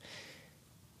on.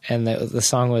 And the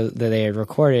song that they had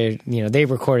recorded, you know, they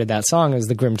recorded that song as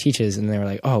the Grim Teaches, and they were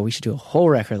like, oh, we should do a whole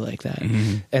record like that.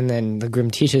 Mm-hmm. And then the Grim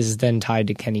Teaches is then tied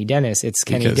to Kenny Dennis. It's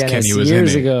Kenny Dennis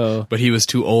years ago. But he was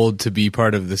too old to be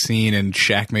part of the scene, and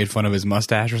Shaq made fun of his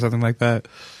mustache or something like that.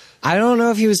 I don't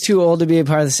know if he was too old to be a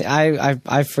part of the scene.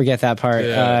 I forget that part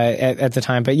at the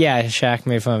time. But yeah, Shaq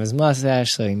made fun of his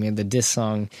mustache, so he made the diss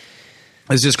song.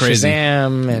 It's just crazy.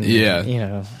 Shazam, and you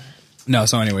know. No,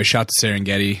 so anyway, shout to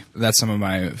Serengeti. That's some of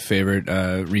my favorite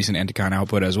recent Anticon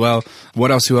output as well. Who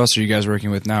else are you guys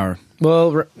working with now?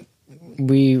 Well,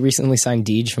 we recently signed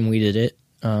Deej from We Did It.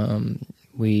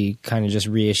 We kind of just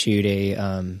reissued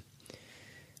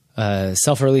a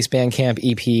self-released Bandcamp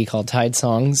EP called Tide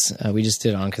Songs. We just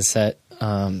did it on cassette,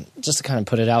 just to kind of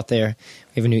put it out there.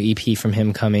 We have a new EP from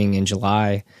him coming in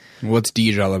July. What's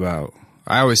Deej all about?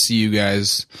 I always see you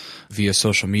guys via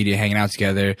social media hanging out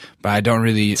together, but I don't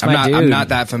really. I'm not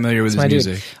that familiar with his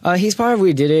music. He's part of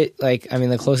We Did It. Like, I mean,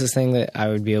 the closest thing that I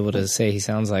would be able to say he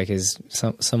sounds like is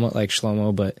somewhat like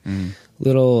Shlomo, but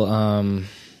little.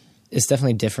 It's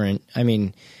definitely different. I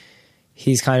mean,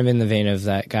 he's kind of in the vein of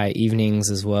that guy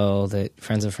Evenings as well, that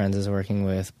Friends of Friends is working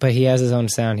with. But he has his own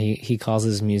sound. He calls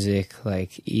his music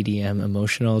like EDM,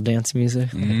 emotional dance music,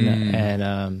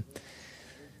 and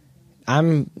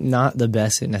I'm not the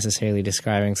best at necessarily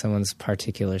describing someone's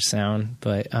particular sound,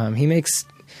 but he makes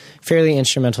fairly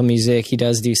instrumental music. He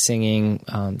does do singing.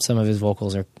 Some of his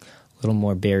vocals are a little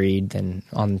more buried than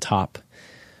on top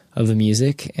of the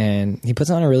music, and he puts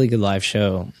on a really good live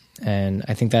show. And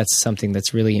I think that's something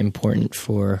that's really important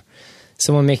for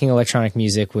someone making electronic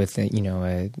music with, you know,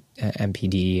 a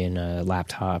MPD and a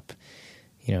laptop.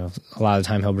 You know, a lot of the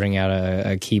time he'll bring out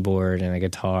a keyboard and a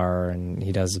guitar, and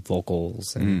he does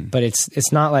vocals. But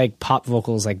it's not like pop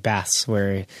vocals like Bass,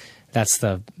 where that's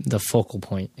the focal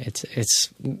point. It's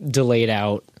delayed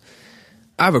out.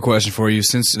 I have a question for you.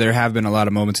 Since there have been a lot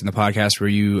of moments in the podcast where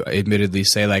you admittedly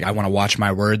say, like, I want to watch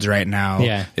my words right now,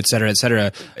 et cetera, et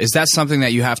cetera. Is that something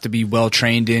that you have to be well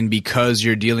trained in because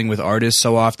you're dealing with artists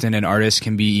so often, and artists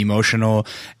can be emotional?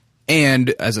 And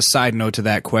as a side note to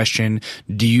that question,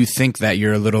 do you think that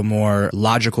you're a little more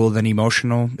logical than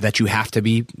emotional, that you have to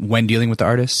be when dealing with the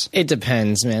artists? It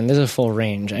depends, man. There's a full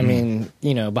range. I mean,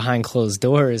 you know, behind closed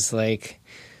doors, like,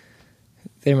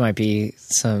 there might be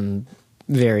some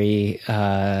very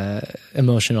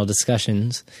emotional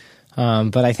discussions.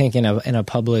 But I think in a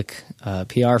public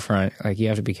PR front, like, you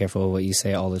have to be careful of what you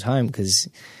say all the time, because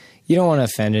you don't want to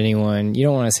offend anyone. You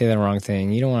don't want to say the wrong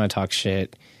thing. You don't want to talk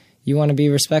shit. You want to be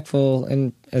respectful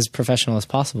and as professional as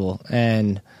possible.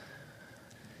 And,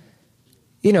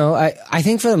 you know, I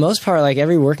think for the most part, like,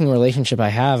 every working relationship I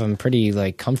have, I'm pretty,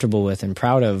 like, comfortable with and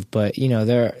proud of. But, you know,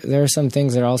 there are some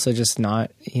things that are also just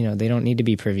not, you know, they don't need to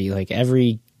be privy. Like,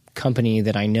 every company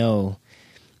that I know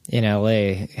in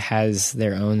LA has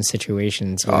their own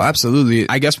situations. Oh, absolutely.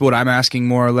 I guess what I'm asking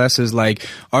more or less is, like,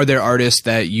 are there artists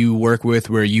that you work with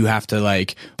where you have to,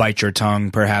 like, bite your tongue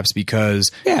perhaps because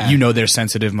you know they're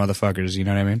sensitive motherfuckers, you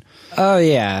know what I mean? Oh,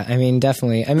 yeah. I mean,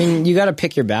 definitely. I mean, you got to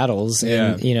pick your battles.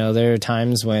 Yeah. And, you know, there are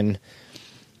times when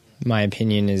my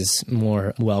opinion is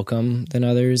more welcome than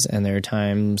others, and there are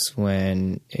times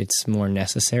when it's more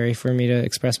necessary for me to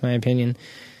express my opinion.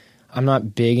 I'm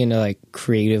not big into, like,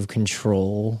 creative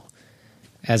control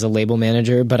as a label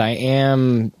manager, but I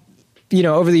am, you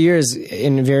know, over the years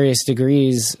in various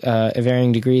degrees,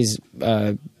 varying degrees,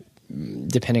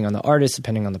 depending on the artist,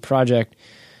 depending on the project,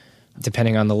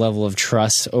 depending on the level of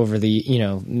trust over the, you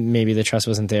know, maybe the trust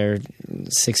wasn't there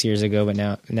 6 years ago, but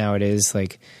now it is.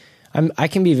 Like, I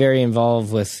can be very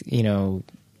involved with, you know,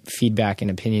 feedback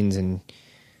and opinions, and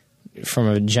from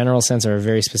a general sense or a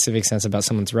very specific sense about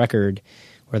someone's record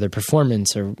or their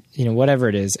performance, or, you know, whatever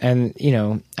it is. And, you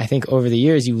know, I think over the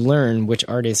years you learn which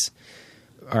artists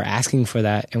are asking for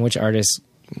that and which artists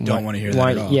don't want to hear that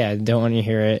at all. Yeah, don't want to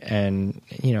hear it, and,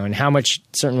 you know, and how much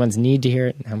certain ones need to hear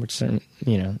it, and how much certain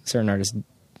artists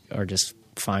are just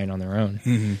fine on their own.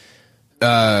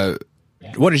 Mm-hmm.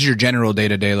 What is your general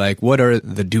day-to-day like? What are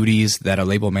the duties that a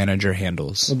label manager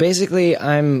handles? Well, basically,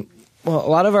 a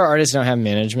lot of our artists don't have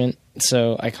management,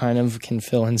 so I kind of can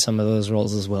fill in some of those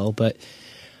roles as well, but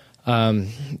the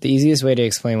easiest way to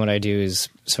explain what I do is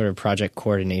sort of project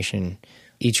coordination.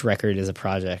 Each record is a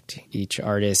project. Each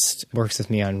artist works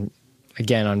with me on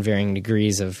varying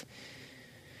degrees of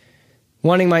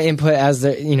wanting my input as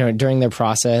during their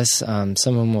process. Some of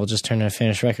them will just turn in a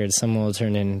finished record. Some will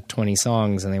turn in 20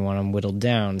 songs and they want them whittled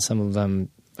down. Some of them,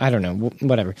 I don't know,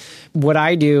 whatever. What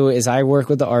I do is I work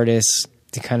with the artists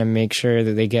to kind of make sure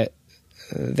that they get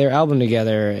their album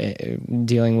together,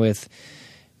 dealing with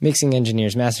mixing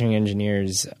engineers, mastering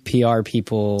engineers, PR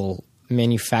people,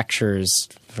 manufacturers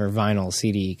for vinyl,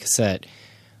 CD, cassette,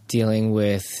 dealing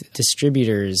with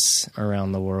distributors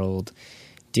around the world,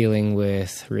 dealing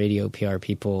with radio PR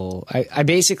people. I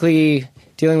basically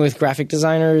dealing with graphic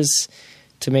designers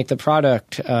to make the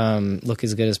product look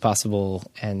as good as possible.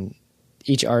 And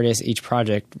each artist, each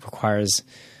project requires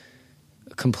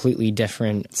a completely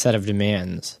different set of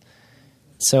demands.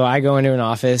 So I go into an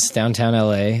office downtown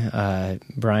LA.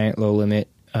 Bryant Low Limit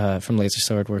from Laser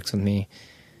Sword works with me,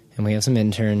 and we have some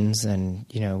interns, and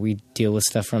we deal with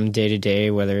stuff from day to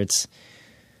day. Whether it's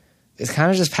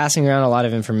kind of just passing around a lot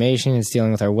of information. It's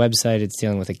dealing with our website. It's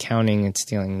dealing with accounting. It's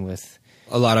dealing with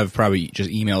a lot of probably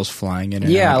just emails flying in.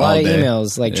 And out a lot of day.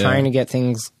 Emails, trying to get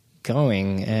things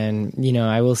going. And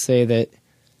I will say that.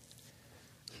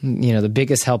 The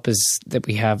biggest help is that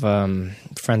we have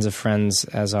friends of friends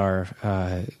as our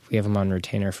we have them on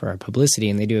retainer for our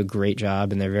publicity, and they do a great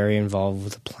job, and they're very involved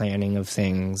with the planning of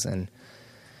things, and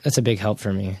that's a big help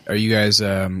for me. Are you guys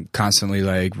constantly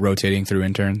rotating through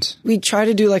interns? We try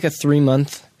to do a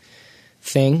 3-month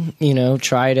thing,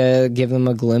 try to give them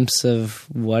a glimpse of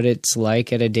what it's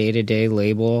like at a day-to-day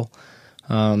label.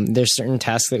 There's certain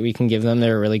tasks that we can give them that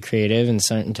are really creative, and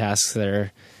certain tasks that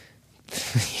are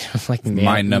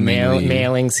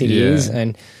mailing CDs. Yeah.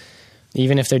 And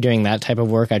even if they're doing that type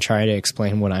of work, I try to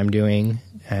explain what I'm doing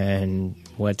and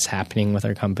what's happening with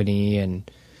our company, and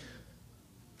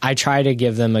I try to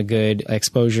give them a good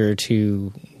exposure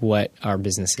to what our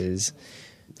business is.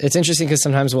 It's interesting because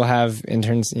sometimes we'll have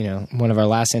interns, one of our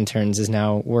last interns is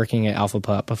now working at Alpha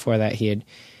Pup. Before that, he had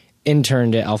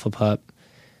interned at Alpha Pup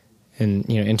and,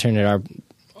 interned at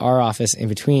our office in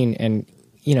between. And,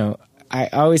 I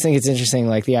always think it's interesting,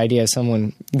 the idea of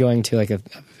someone going to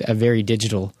a very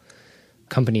digital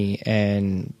company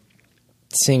and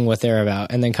seeing what they're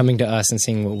about, and then coming to us and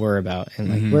seeing what we're about.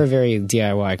 And we're a very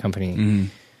DIY company,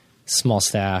 small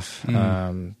staff,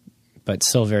 but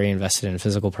still very invested in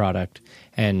physical product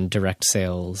and direct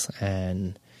sales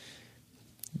and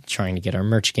trying to get our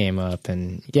merch game up.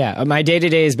 And my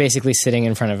day-to-day is basically sitting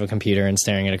in front of a computer and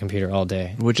staring at a computer all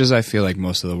day. Which is, I feel like,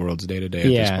 most of the world's day-to-day at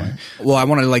this point. Well, I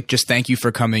want to just thank you for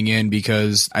coming in,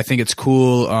 because I think it's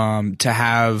cool to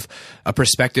have a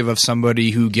perspective of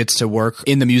somebody who gets to work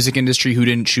in the music industry who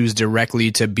didn't choose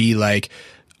directly to be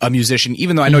a musician,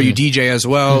 even though I know you DJ as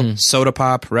well. Soda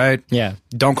Pop, right? Yeah.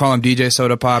 Don't call him DJ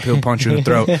Soda Pop. He'll punch you in the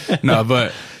throat. No,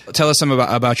 but tell us some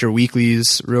about your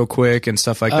weeklies real quick and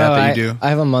stuff like that you do. I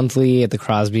have a monthly at the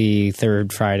Crosby,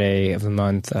 third Friday of the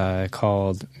month,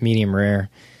 called Medium Rare.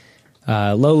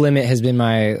 Low Limit has been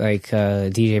my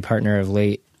DJ partner of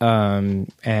late,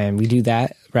 and we do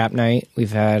that rap night.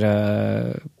 We've had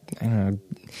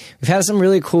we've had some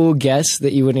really cool guests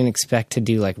that you wouldn't expect to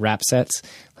do like rap sets,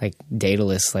 like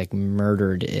Daedalus, like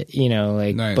murdered it,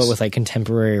 Nice. But with like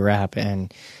contemporary rap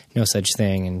and No Such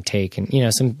Thing and Take,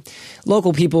 and some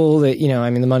local people that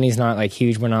the money's not like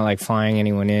huge. We're not like flying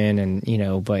anyone in, and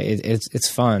but it's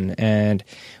fun. And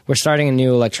we're starting a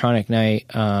new electronic night.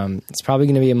 It's probably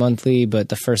going to be a monthly, but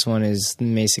the first one is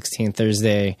May 16th,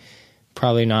 Thursday.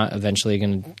 Probably not eventually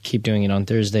going to keep doing it on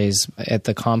Thursdays at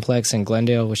the Complex in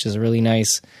Glendale, which is a really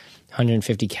nice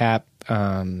 150 cap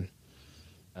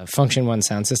Function One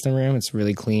sound system room. It's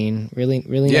really clean, really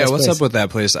nice. Yeah, what's place. up with that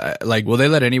place? Will they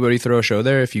let anybody throw a show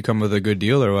there if you come with a good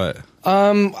deal or what?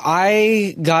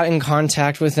 I got in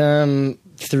contact with them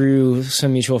through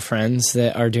some mutual friends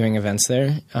that are doing events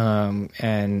there,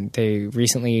 and they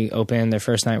recently opened. Their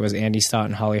first night was Andy Stott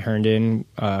and Holly Herndon,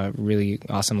 really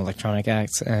awesome electronic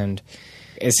acts. And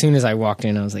as soon as I walked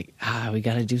in, I was like, we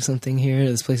got to do something here.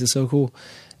 This place is so cool.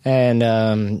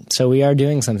 And so we are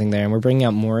doing something there, and we're bringing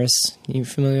out Morris. You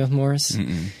familiar with Morris?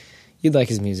 Mm-mm. You'd like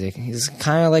his music. He's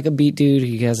kind of like a beat dude.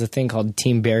 He has a thing called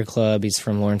Team Bear Club. He's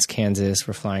from Lawrence, Kansas.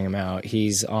 We're flying him out.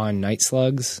 He's on Night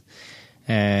Slugs.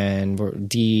 And we're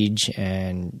Deej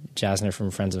and Jasner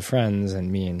from Friends of Friends,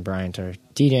 and me and Bryant are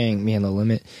DJing, me and Low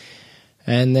Limit.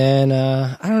 And then,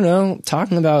 I don't know,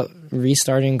 talking about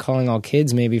restarting Calling All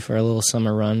Kids maybe for a little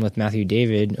summer run with Matthew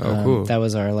David. Cool. That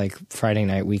was our Friday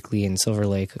night weekly in Silver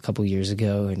Lake a couple years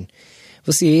ago, and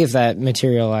we'll see if that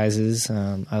materializes.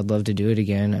 I'd love to do it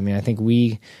again. I think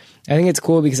it's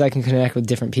cool because I can connect with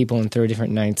different people and throw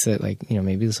different nights that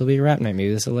maybe this will be a rap night,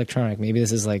 maybe this is electronic, maybe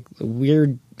this is a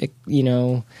weird,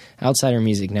 outsider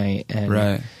music night. And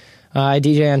Right. I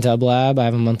DJ on Dub Lab. I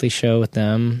have a monthly show with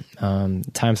them.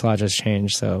 Time slot just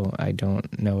changed, so I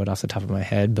don't know it off the top of my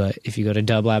head, but if you go to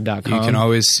dublab.com. You can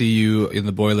always see you in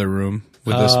the boiler room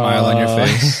with a smile on your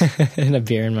face. And a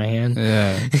beer in my hand.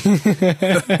 Yeah.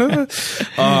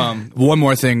 One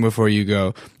more thing before you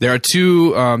go. There are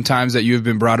two times that you have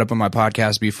been brought up on my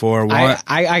podcast before. One,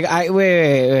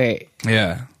 Wait.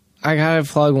 yeah. I gotta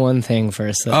plug one thing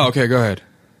first, though. Oh, okay. Go ahead.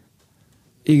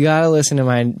 You gotta listen to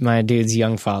my dudes,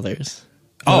 Young Fathers.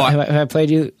 Oh, have I played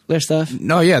you their stuff?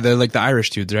 No, yeah, they're like the Irish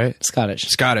dudes, right?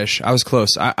 Scottish. I was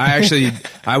close. I actually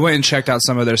I went and checked out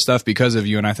some of their stuff because of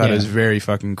you, and I thought it was very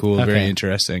fucking cool, very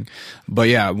interesting. But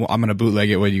yeah, I'm gonna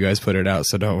bootleg it when you guys put it out,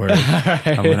 so don't worry.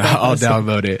 I'll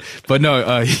download it. But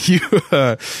no,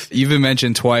 you've been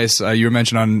mentioned twice. You were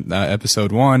mentioned on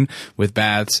episode 1 with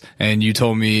Bats, and you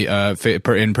told me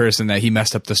in person that he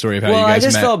messed up the story of how you guys met. Well, I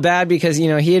just felt bad because he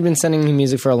had been sending me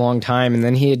music for a long time, and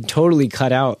then he had totally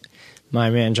cut out my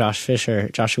man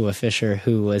Joshua Fisher,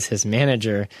 who was his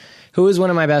manager, who was one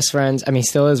of my best friends.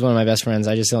 Still is one of my best friends.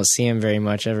 I just don't see him very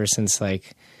much ever since they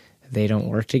don't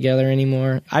work together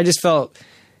anymore. I just felt,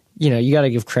 you got to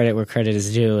give credit where credit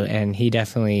is due, and he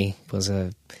definitely was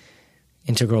a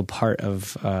integral part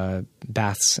of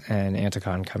Baths and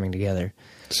Anticon coming together.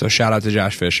 So shout out to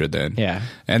Josh Fisher then. Yeah.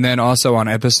 And then also on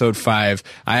episode 5,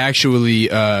 I actually,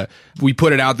 we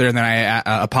put it out there and then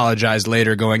I apologized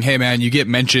later going, hey man, you get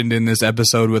mentioned in this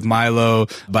episode with Milo,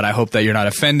 but I hope that you're not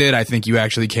offended. I think you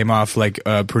actually came off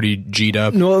pretty G'd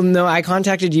up. No, I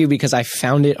contacted you because I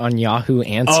found it on Yahoo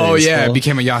Answers. Oh yeah, it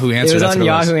became a Yahoo Answer. It was on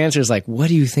Yahoo Answers what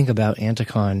do you think about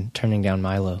Anticon turning down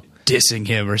Milo? Dissing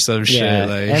him or some shit.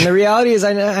 And the reality is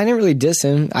I didn't really diss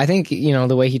him. I think,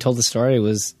 the way he told the story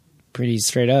was pretty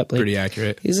straight up. Pretty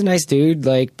accurate. He's a nice dude,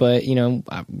 but,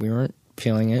 we weren't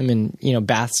feeling him. And,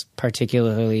 Baths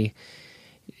particularly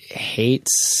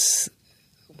hates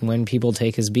when people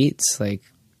take his beats.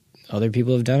 Other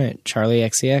people have done it. Charlie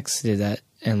XCX did that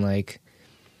and,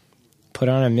 put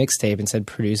on a mixtape and said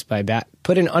produced by Baths.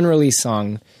 Put an unreleased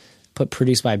song, put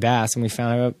produced by Baths, and we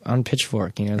found it on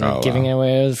Pitchfork, giving it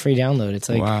away as a free download. It's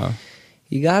wow.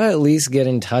 You gotta at least get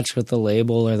in touch with the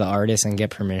label or the artist and get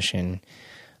permission.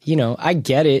 I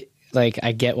get it. I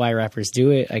get why rappers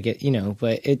do it. I get,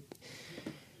 but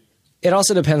it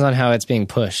also depends on how it's being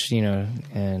pushed,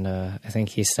 and I think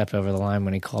he stepped over the line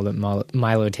when he called it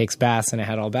Milo Takes Bass and it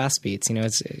had all bass beats.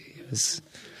 It was...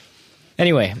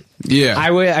 Anyway, yeah.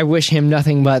 I wish him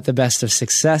nothing but the best of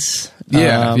success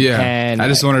Yeah, yeah. And I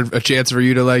just wanted a chance for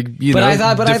you to defend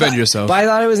yourself. But I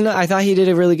thought it was. I thought he did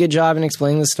a really good job in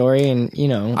explaining the story, and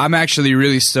I'm actually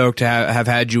really stoked to have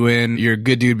had you in. You're a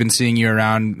good dude. Been seeing you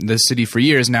around the city for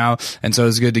years now, and so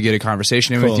it's good to get a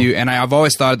conversation in with you. And I've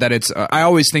always thought that I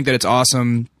always think that it's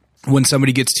awesome when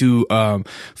somebody gets to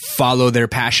follow their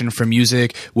passion for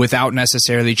music without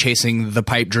necessarily chasing the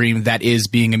pipe dream that is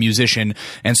being a musician.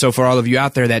 And so for all of you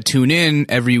out there that tune in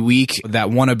every week that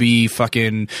want to be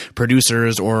fucking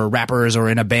producers or rappers or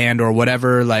in a band or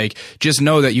whatever, like, just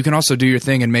know that you can also do your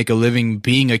thing and make a living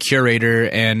being a curator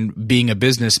and being a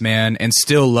businessman and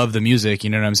still love the music.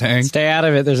 You know what I'm saying? Stay out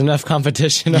of it. There's enough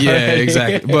competition already. Yeah,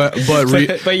 exactly. But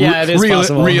yeah, it is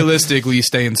possible. Realistically,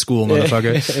 stay in school,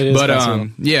 motherfucker. It is possible.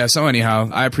 Yeah. So anyhow,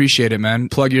 I appreciate it, man.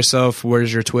 Plug yourself.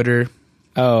 Where's your Twitter?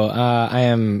 I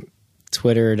am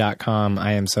twitter.com.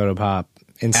 I am Soda Pop.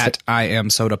 At I am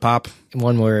Soda Pop.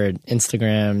 One word.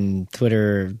 Instagram,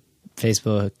 Twitter,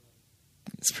 Facebook.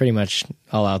 It's pretty much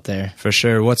all out there. For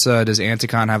sure. What's does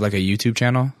Anticon have like a YouTube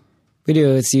channel? We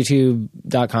do. It's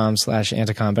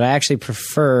youtube.com/Anticon, but I actually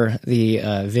prefer the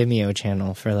Vimeo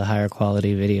channel for the higher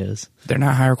quality videos. They're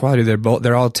not higher quality.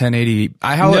 They're all 1080.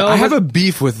 I have a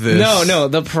beef with this. No.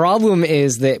 The problem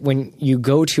is that when you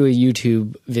go to a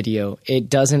YouTube video, it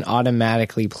doesn't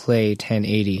automatically play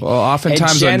 1080. Well,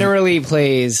 oftentimes it generally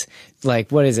plays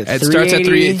like, what is it? It starts at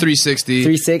 360,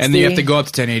 and then you have to go up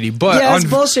to 1080. But yeah, it's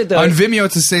bullshit though. On Vimeo,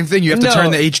 it's the same thing. You have to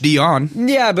turn the HD on.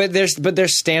 Yeah, but their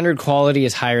standard quality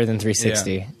is higher than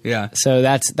 360. Yeah. So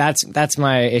that's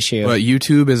my issue. But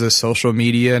YouTube is a social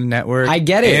media network. I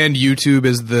get it. And YouTube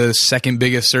is the second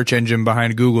biggest search engine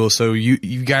behind Google. So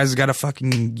you guys got to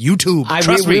fucking YouTube.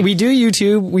 Trust me. We do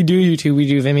YouTube. We do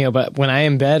Vimeo. But when I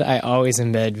embed, I always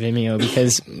embed Vimeo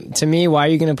because to me, why are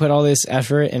you going to put all this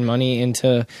effort and money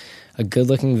into a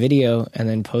good-looking video and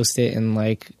then post it in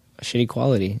like shitty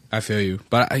quality? I feel you,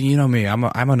 but you know me. I'm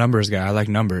a numbers guy. I like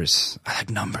numbers.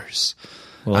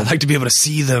 Well, I like to be able to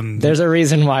see them. There's a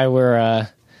reason why we're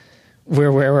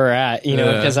where we're at,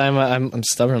 because I'm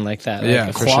stubborn like that.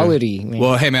 Like, quality. Sure.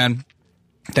 Well, hey man,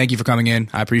 thank you for coming in.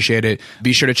 I appreciate it.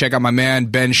 Be sure to check out my man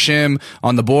Ben Shim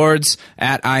on the boards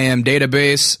at I Am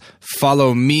Database.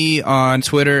 Follow me on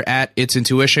Twitter at It's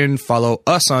Intuition. Follow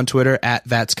us on Twitter at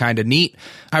That's Kinda Neat.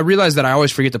 I realize that I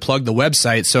always forget to plug the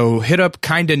website, so hit up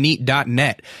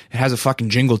kindaneat.net. It has a fucking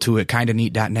jingle to it.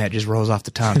 Kindaneat.net just rolls off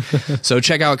the tongue. So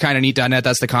check out kindaneat.net.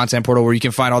 That's the content portal where you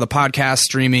can find all the podcasts,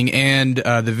 streaming, and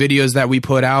the videos that we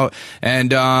put out.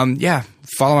 And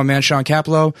follow my man Sean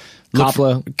Kaplow.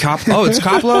 Koplo. Oh, it's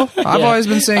Koplo? I've always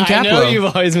been saying Kaplow. I know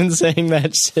you've always been saying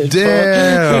that shit.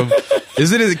 Damn.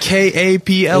 Is it Kaplo?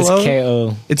 It's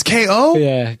Ko. It's Ko?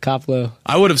 Yeah, Koplo.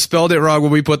 I would have spelled it wrong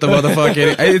when we put the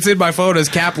motherfucking... It's in my phone as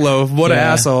Kaplo. What an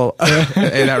asshole.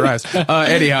 Hey, that rhymes.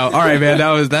 Anyhow, all right, man.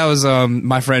 That was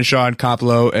my friend Sean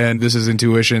Koplo, and this is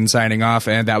Intuition signing off,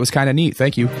 and that was kind of neat.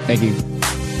 Thank you. Thank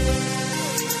you.